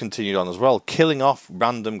Dead has continued on as well, killing off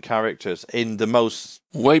random characters in the most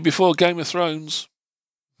way before Game of Thrones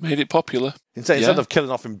made it popular. Instead of killing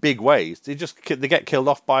off in big ways, they get killed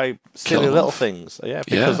off by silly little things. Yeah,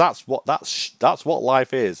 because that's what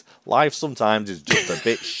life is. Life sometimes is just a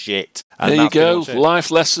bit shit. And there you go, life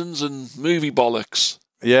lessons and movie bollocks.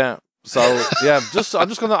 Yeah. So yeah,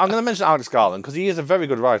 I'm gonna mention Alex Garland because he is a very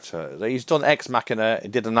good writer. He's done Ex Machina. He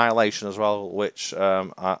did Annihilation as well, which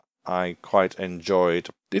I quite enjoyed.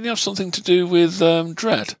 Didn't he have something to do with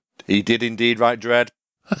Dredd? He did indeed write Dredd.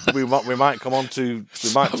 we might come on to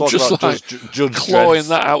talk about Judge clawing Dredd.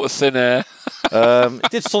 that out of thin air. He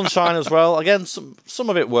did Sunshine as well. Again, some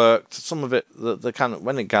of it worked. Some of it the kind of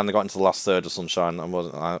when it kind of got into the last third of Sunshine,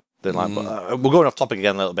 I didn't like. But we're going off topic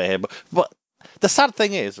again a little bit here. But the sad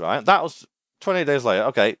thing is, right? That was 28 Days Later.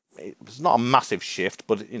 Okay, it's not a massive shift,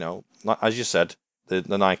 but as you said,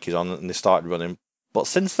 the Nike's on and they started running. But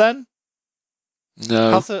since then,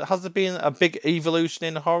 no. Has there been a big evolution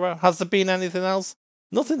in horror? Has there been anything else?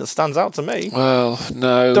 Nothing that stands out to me. Well,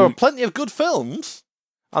 no. There are plenty of good films.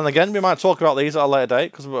 And again, we might talk about these at a later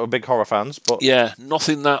date because we're big horror fans. But yeah,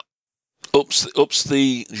 nothing that ups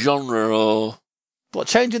the genre or... What,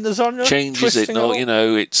 changing the genre? Changes it. No,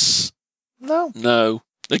 it's... No.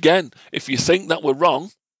 Again, if you think that we're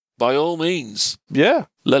wrong, by all means. Yeah.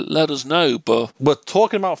 Let us know, but... We're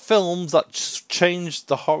talking about films that changed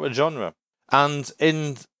the horror genre. And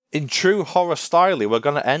in true horror style, we're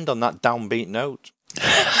going to end on that downbeat note.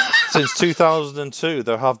 Since 2002,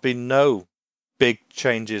 there have been no big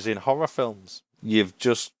changes in horror films. We've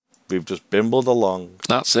just bimbled along.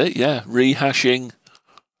 That's it, yeah. Rehashing,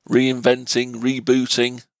 reinventing,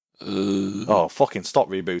 rebooting. Oh, fucking stop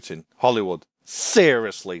rebooting. Hollywood,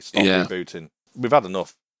 seriously stop rebooting. We've had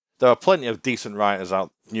enough. There are plenty of decent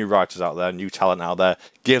new writers out there, new talent out there.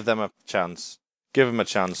 Give them a chance. Give them a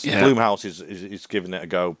chance. Yeah. Blumhouse is giving it a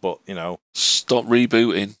go, but, Stop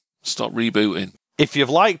rebooting. Stop rebooting. If you've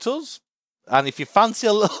liked us, and if you fancy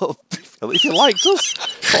a little... if you liked us,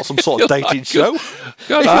 not some sort of dating show. If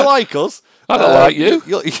you like us... I don't like you.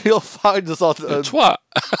 You'll find us on... twat.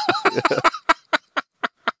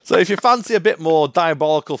 So if you fancy a bit more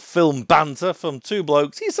diabolical film banter from two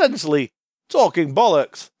blokes, essentially talking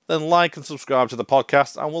bollocks, then like and subscribe to the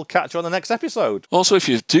podcast, and we'll catch you on the next episode. Also, if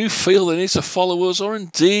you do feel the need to follow us or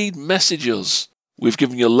indeed message us, we've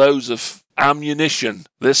given you loads of ammunition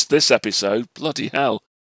this episode. Bloody hell.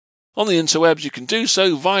 On the interwebs, you can do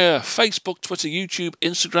so via Facebook, Twitter, YouTube,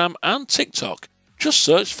 Instagram, and TikTok. Just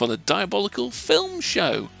search for the Diabolical Film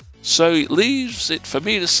Show. So it leaves it for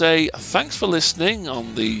me to say thanks for listening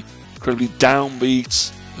on the incredibly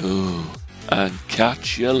downbeat. And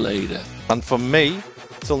catch you later. And from me,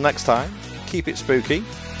 till next time, keep it spooky.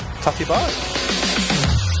 Tatty bye.